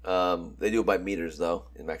agree. They do it by meters though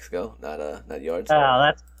in Mexico, not yards.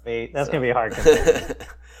 Oh, that's gonna be a hard competition.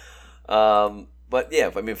 But yeah,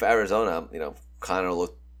 I mean for Arizona, Connor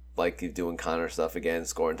looked like he's doing Connor stuff again,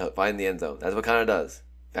 scoring, find the end zone. That's what Connor does.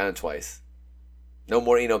 Found it twice. No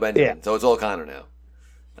more Eno Benjamin, so it's all Connor now.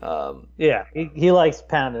 Yeah, he likes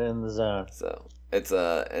pounding in the zone. So it's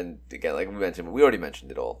and again, like we already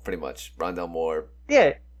mentioned it all pretty much. Rondell Moore.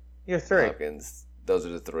 Yeah, you're 3. Hopkins. Those are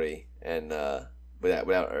the 3, and without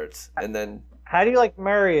Ertz, and then. How do you like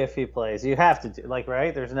Murray if he plays? You have to do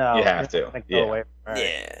right. There's no. You have to. Go away from Murray.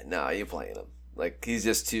 Yeah, no, you're playing him. Like he's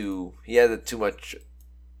just too. He has too much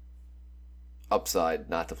upside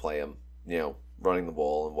not to play him. Running the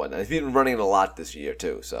ball and whatnot. He's been running it a lot this year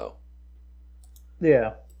too, so.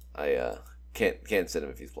 Yeah. I can't sit him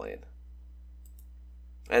if he's playing.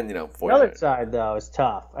 And the other side though is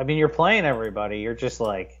tough. I mean, you're playing everybody. You're just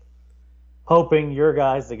like hoping your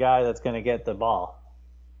guy's the guy that's going to get the ball.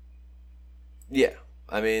 Yeah,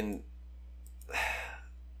 I mean,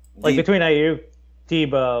 like between Ayuk,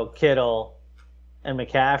 Debo, Kittle, and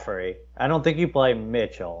McCaffrey, I don't think you play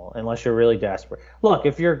Mitchell unless you're really desperate. Look,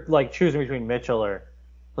 if you're like choosing between Mitchell or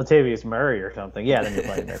Latavius Murray or something, yeah, then you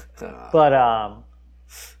play Mitchell. But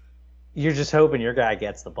you're just hoping your guy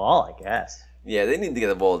gets the ball, I guess. Yeah, they need to get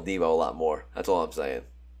the ball to Debo a lot more. That's all I'm saying.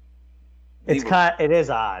 It is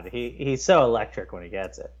odd. He's so electric when he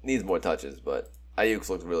gets it. Needs more touches, but Ayuk's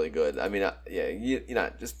looked really good. I mean,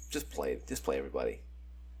 just play everybody.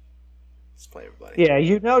 Just play everybody. Yeah,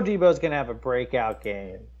 Debo's gonna have a breakout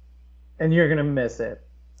game, and you're gonna miss it.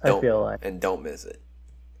 I feel like. And don't miss it.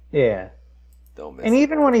 Yeah. Don't miss and it.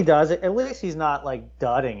 Even when he does it, at least he's not like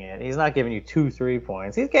dudding it. He's not giving you 2-3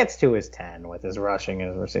 points. He gets to his 10 with his rushing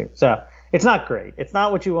and his receiving. So it's not great. It's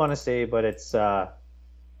not what you want to see, but it's. I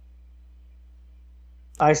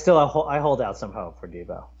hold out some hope for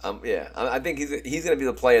Debo. Yeah, I think he's going to be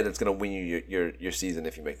the player that's going to win you your season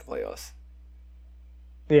if you make the playoffs.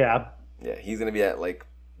 Yeah. Yeah, he's going to be that like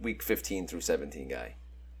week 15 through 17 guy.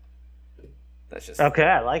 That's just okay.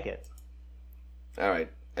 I like it. All right,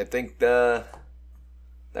 I think that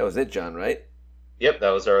was it, John. Right? Yep,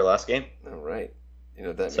 that was our last game. All right. You know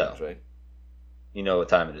what that means, right? You know what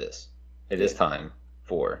time it is. It is time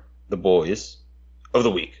for the boys of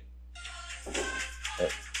the week.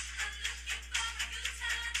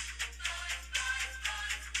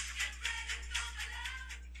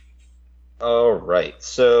 All right.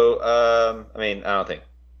 So, I mean, I don't think it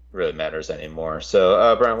really matters anymore.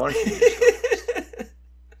 So, Brian, why don't you just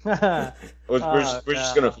go first? We're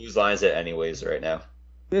just gonna lose lines it anyways right now.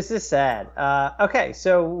 This is sad. Okay,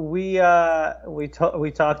 so we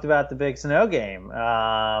talked about the big snow game.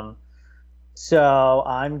 So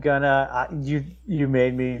I'm gonna you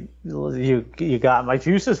made me you got my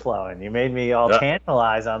juices flowing. You made me all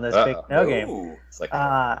tantalized on this big snow game. It's like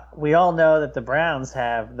we all know that the Browns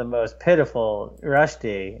have the most pitiful rush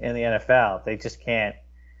D in the NFL. They just can't.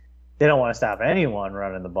 They don't want to stop anyone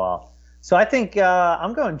running the ball. So I think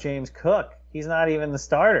I'm going James Cook. He's not even the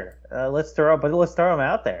starter. Let's throw him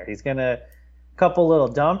out there. He's gonna couple little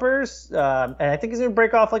dumpers, and I think he's gonna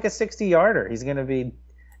break off like a 60-yarder. He's gonna be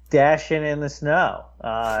dashing in the snow,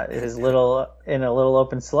 in a little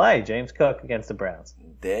open sleigh. James Cook against the Browns.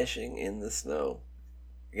 Dashing in the snow.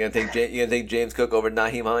 You gonna take James Cook over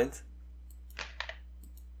Nyheim Hines?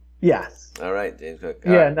 Yes. All right, James Cook.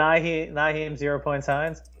 Yeah, Nyheim 0 points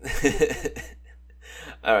Hines.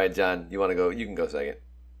 All right, John, you want to go? You can go second.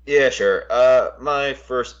 Yeah, sure. My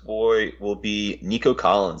first boy will be Nico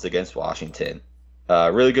Collins against Washington.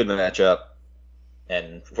 Really good matchup.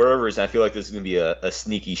 And for whatever reason, I feel like this is going to be a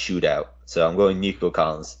sneaky shootout. So I'm going Nico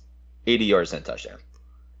Collins, 80 yards and a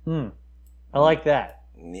touchdown. I like that.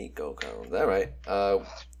 Nico Collins. All right. All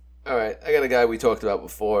right. I got a guy we talked about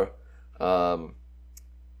before. I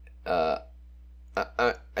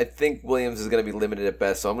think Williams is going to be limited at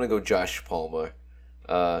best, so I'm going to go Josh Palmer.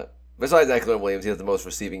 Besides Eckler and Williams, he has the most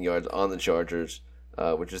receiving yards on the Chargers,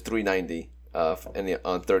 which is 390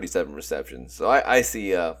 on 37 receptions. So I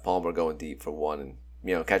see Palmer going deep for one and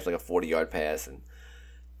catch like a 40-yard pass. And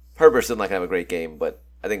Herbert's still not gonna have a great game, but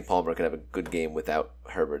I think Palmer could have a good game without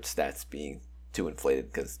Herbert's stats being too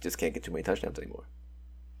inflated because just can't get too many touchdowns anymore.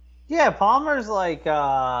 Yeah, Palmer's like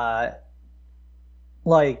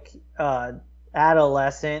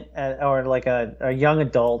adolescent or like a young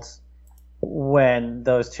adult when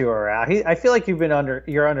those two are out. I feel like you're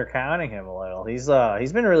undercounting him a little. He's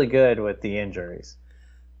been really good with the injuries.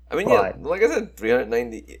 I mean, yeah, like I said,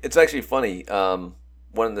 390. It's actually funny.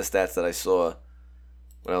 One of the stats that I saw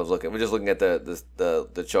when I was looking, we're just looking at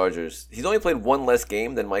the Chargers. He's only played one less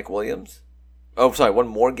game than Mike Williams. Oh, sorry, one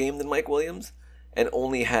more game than Mike Williams, and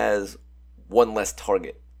only has one less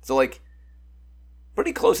target. So like,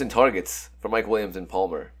 pretty close in targets for Mike Williams and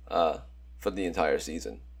Palmer for the entire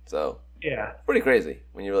season. So. Yeah, pretty crazy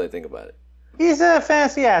when you really think about it. He's a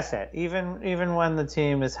fantasy asset, even when the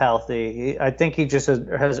team is healthy. I think he just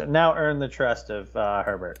has now earned the trust of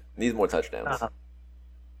Herbert. Needs more touchdowns.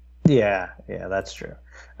 Yeah, that's true.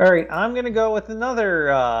 All right, I'm gonna go with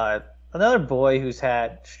another boy who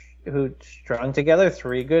strung together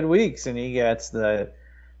 3 good weeks, and he gets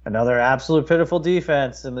another absolute pitiful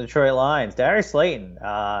defense in the Detroit Lions. Darius Slayton,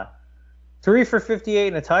 3 for 58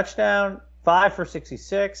 and a touchdown, 5 for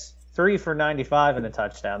 66. 3 for 95 and a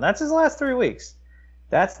touchdown. That's his last 3 weeks.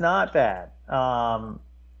 That's not bad.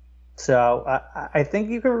 So I think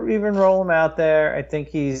you could even roll him out there. I think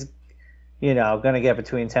he's, going to get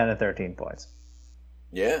between 10 and 13 points.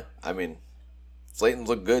 Yeah, I mean, Slayton's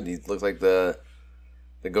looked good. He looks like the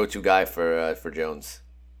go-to guy for Jones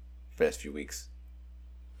the past few weeks.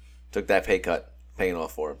 Took that pay cut, paying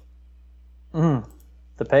off for him.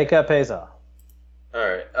 The pay cut pays off. All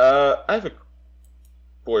right. I have a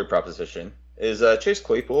boy proposition. Is Chase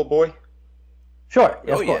Claypool a boy? Sure.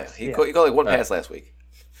 Oh, yeah. He caught like one pass last week.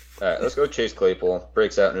 All right, let's go Chase Claypool.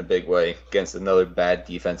 Breaks out in a big way against another bad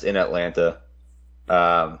defense in Atlanta.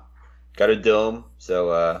 Got a dome,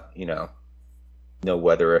 so, no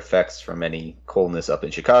weather effects from any coldness up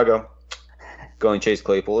in Chicago. Going Chase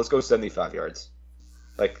Claypool. Let's go 75 yards.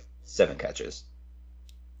 Like 7 catches.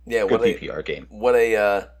 Yeah, good PPR game. What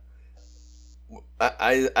a...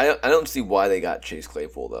 I don't see why they got Chase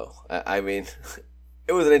Claypool though. I mean,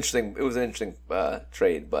 it was an interesting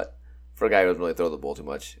trade, but for a guy who doesn't really throw the ball too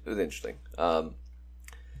much, it was interesting. But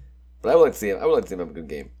I would like to see him. I would like to see him have a good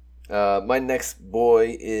game. My next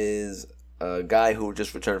boy is a guy who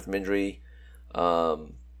just returned from injury,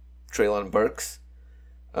 Treylon Burks.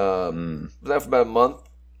 Was out for about a month.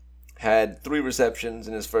 Had 3 receptions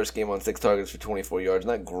in his first game on 6 targets for 24 yards.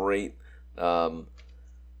 Not great.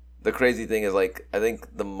 The crazy thing is, like, I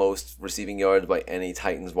think the most receiving yards by any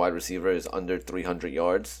Titans wide receiver is under 300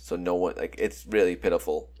 yards. So no one, like, it's really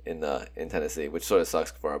pitiful in Tennessee, which sort of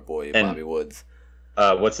sucks for our boy Bobby Woods.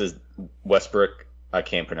 What's his Westbrook? I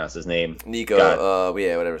can't pronounce his name. Nico.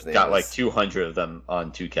 Whatever his name. Got is. Like 200 of them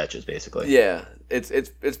on 2 catches, basically. Yeah,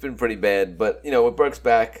 it's been pretty bad. But with Burks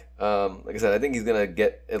back, like I said, I think he's gonna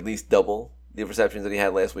get at least double the receptions that he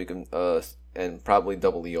had last week and probably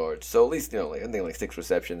double the yards. So at least, like, I think like 6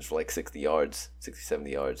 receptions for like 60 yards, 60,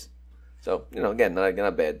 70 yards. So, again,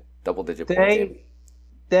 not bad. Double-digit point game.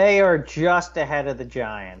 They are just ahead of the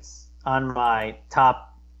Giants on my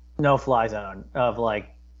top no-fly zone of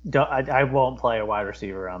like, I won't play a wide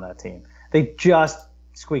receiver on that team. They just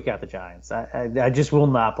squeak out the Giants. I just will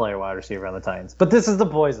not play a wide receiver on the Titans. But this is the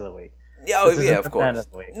boys of the week. Yeah, of course.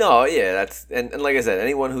 No, yeah, that's and like I said,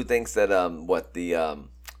 anyone who thinks that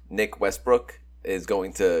Nick Westbrook is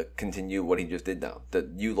going to continue what he just did now, that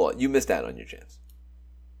you missed out on your chance.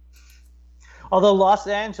 Although Los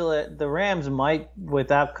Angeles, the Rams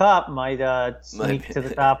without Kupp, sneak to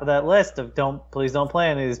the top of that list of please don't play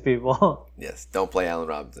any of these people. Yes, don't play Allen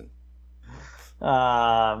Robinson.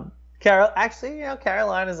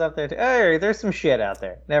 Carolina's up there too. Oh, there's some shit out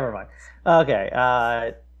there. Never mind. Okay.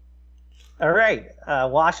 All right.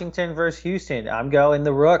 Washington versus Houston. I'm going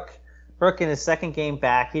the Rook. Rook in his second game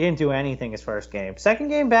back. He didn't do anything his first game. Second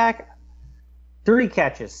game back, 3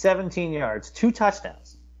 catches, 17 yards, 2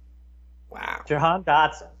 touchdowns. Wow. Jahan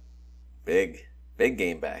Dotson. Big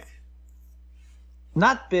game back.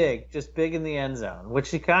 Not big, just big in the end zone, which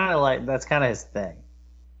he kind of like. That's kind of his thing.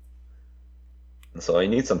 That's all you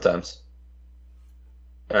need sometimes.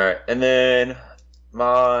 All right, and then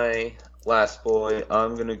my last boy,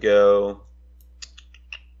 I'm gonna go.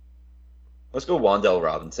 Let's go Wan'Dale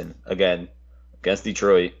Robinson again against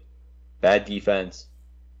Detroit. Bad defense.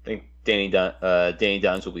 I think Danny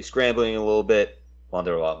Dimes will be scrambling a little bit.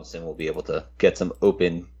 Wan'Dale Robinson will be able to get some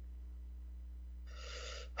open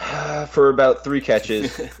for about 3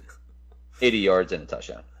 catches, 80 yards, and a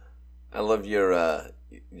touchdown. I love your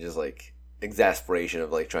just like exasperation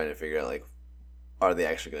of like trying to figure out like, are they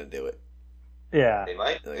actually going to do it? Yeah. They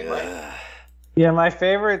might. Yeah, my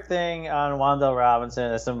favorite thing on Wan'Dale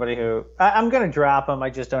Robinson is somebody who I'm going to drop him. I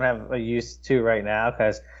just don't have a use to right now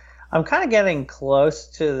because I'm kind of getting close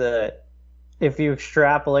to if you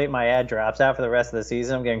extrapolate my ad drops out for the rest of the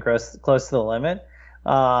season, I'm getting close to the limit.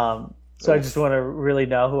 So I just want to really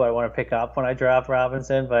know who I want to pick up when I drop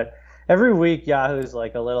Robinson. But every week, Yahoo's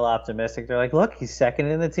like a little optimistic. They're like, look, he's second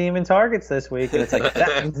in the team in targets this week. And it's like,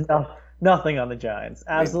 that means nothing on the Giants.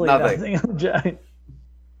 Absolutely nothing on the Giants.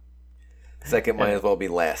 Second might as well be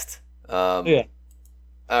last. Yeah.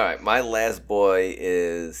 All right, my last boy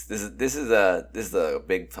is this is a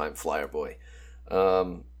big time flyer boy.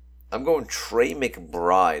 I'm going Trey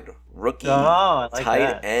McBride, rookie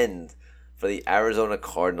tight end for the Arizona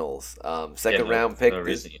Cardinals. Second round pick. No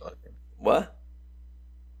reason you like him. What?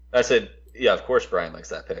 I said, yeah, of course Brian likes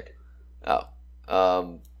that pick. Oh,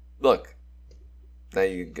 look, now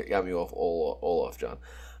you got me all off, John.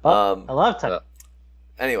 I love tight.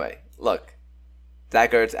 Anyway, look,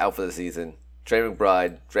 Zach Ertz out for the season. Trey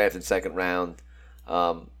McBride drafted second round.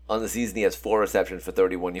 On the season, he has 4 receptions for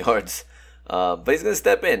 31 yards. But he's going to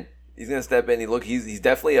step in. He's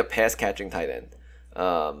definitely a pass catching tight end.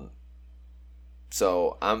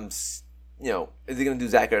 So I'm, is he going to do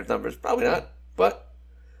Zach Ertz numbers? Probably not. But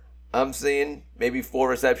I'm seeing maybe 4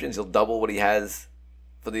 receptions. He'll double what he has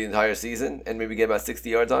for the entire season and maybe get about 60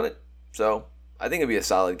 yards on it. So I think it'll be a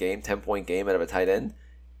solid game, 10-point game out of a tight end.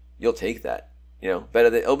 You'll take that. Better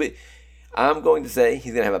than it'll be. I'm going to say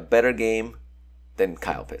he's going to have a better game than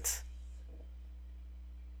Kyle Pitts.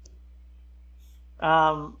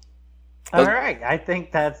 All right. I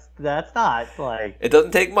think that's not like it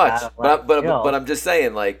doesn't take much, but I'm just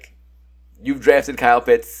saying, like, you've drafted Kyle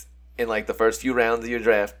Pitts in like the first few rounds of your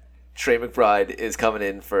draft. Trey McBride is coming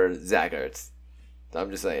in for Zach Ertz. I'm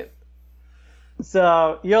just saying.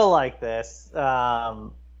 So you'll like this.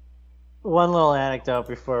 One little anecdote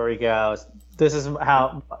before we go. This is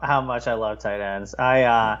how much I love tight ends.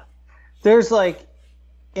 There's like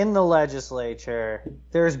in the legislature,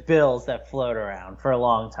 there's bills that float around for a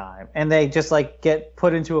long time, and they just like get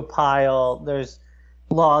put into a pile. There's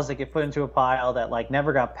laws that get put into a pile that like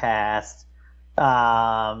never got passed,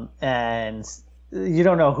 and you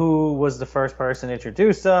don't know who was the first person to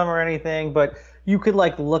introduce them or anything, but you could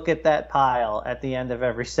like look at that pile at the end of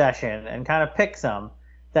every session and kind of pick some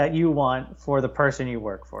that you want for the person you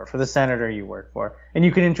work for the senator you work for, and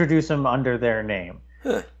you can introduce them under their name.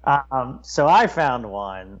 Huh. So I found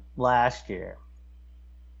one last year,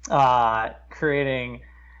 creating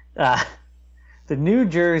the New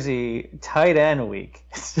Jersey Tight End Week.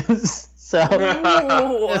 So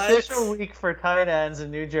official week for tight ends in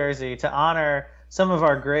New Jersey to honor some of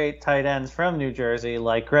our great tight ends from New Jersey,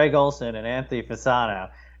 like Greg Olsen and Anthony Fasano.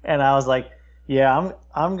 And I was like, Yeah,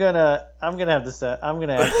 I'm gonna have to say I'm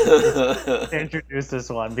gonna have to introduce this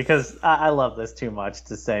one because I love this too much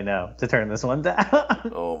to say no to turn this one down.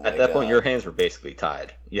 Oh my At that God. point, your hands were basically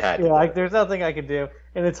tied. You had to. Yeah, like there's nothing I could do,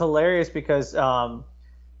 and it's hilarious because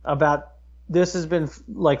about this has been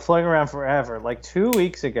like floating around forever. Like 2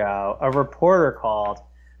 weeks ago, a reporter called, and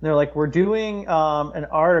they're like, "We're doing an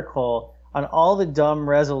article on all the dumb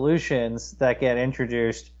resolutions that get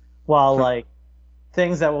introduced, while like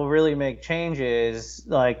things that will really make changes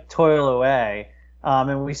like toil away."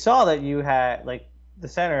 And we saw that you had like the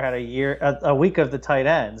center had a week of the tight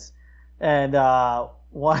ends, and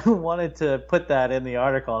wanted to put that in the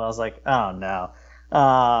article, and I was like, oh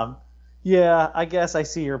no. Yeah, I guess I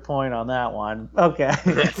see your point on that one. Okay.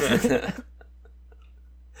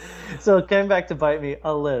 So it came back to bite me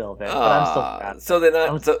a little bit, but I'm still mad. So they're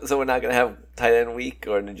not. So we're not gonna have tight end week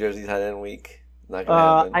or New Jersey tight end week. Not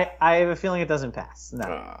gonna happen. I have a feeling it doesn't pass.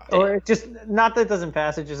 No, or it just not that it doesn't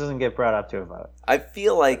pass. It just doesn't get brought up to a vote. I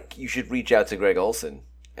feel like you should reach out to Greg Olson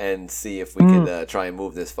and see if we can try and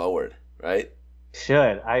move this forward. Right?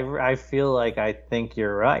 Should I feel like I think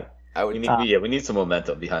you're right. We need some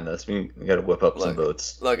momentum behind this. We got to whip up some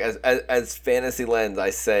votes. Look, as Fantasy Lens,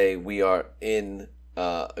 I say we are in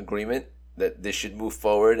agreement that this should move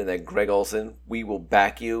forward, and that Greg Olson, we will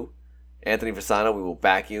back you. Anthony Fasano, we will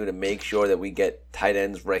back you to make sure that we get tight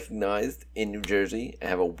ends recognized in New Jersey and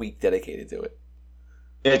have a week dedicated to it.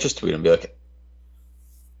 Yeah, just tweet him, be like,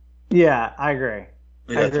 yeah, I agree.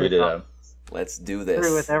 Yeah, tweet it out. Let's do this. I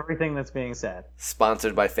agree with everything that's being said.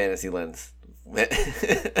 Sponsored by Fantasy Lens. I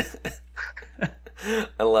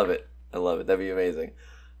love it. That'd be amazing.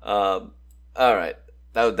 All right,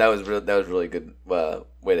 that was really good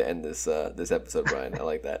way to end this episode, Brian. I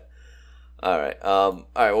like that. All right.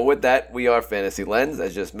 Well, with that, we are Fantasy Lens,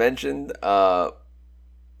 as just mentioned.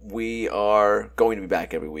 We are going to be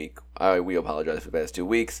back every week. We apologize for the past 2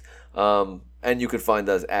 weeks. And you can find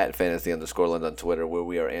us at fantasy_lens on Twitter, where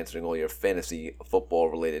we are answering all your fantasy football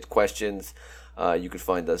related questions. You can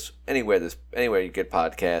find us anywhere you get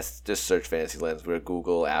podcasts. Just search Fantasy Lens. We're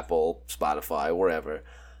Google, Apple, Spotify, wherever.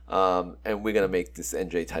 And we're gonna make this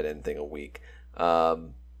NJ tight end thing a week. A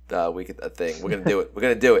thing. We're gonna do it. We're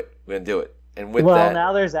gonna do it. And with that,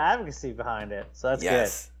 now there's advocacy behind it, so that's good.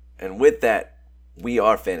 And with that, we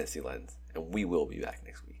are Fantasy Lens, and we will be back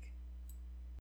next week.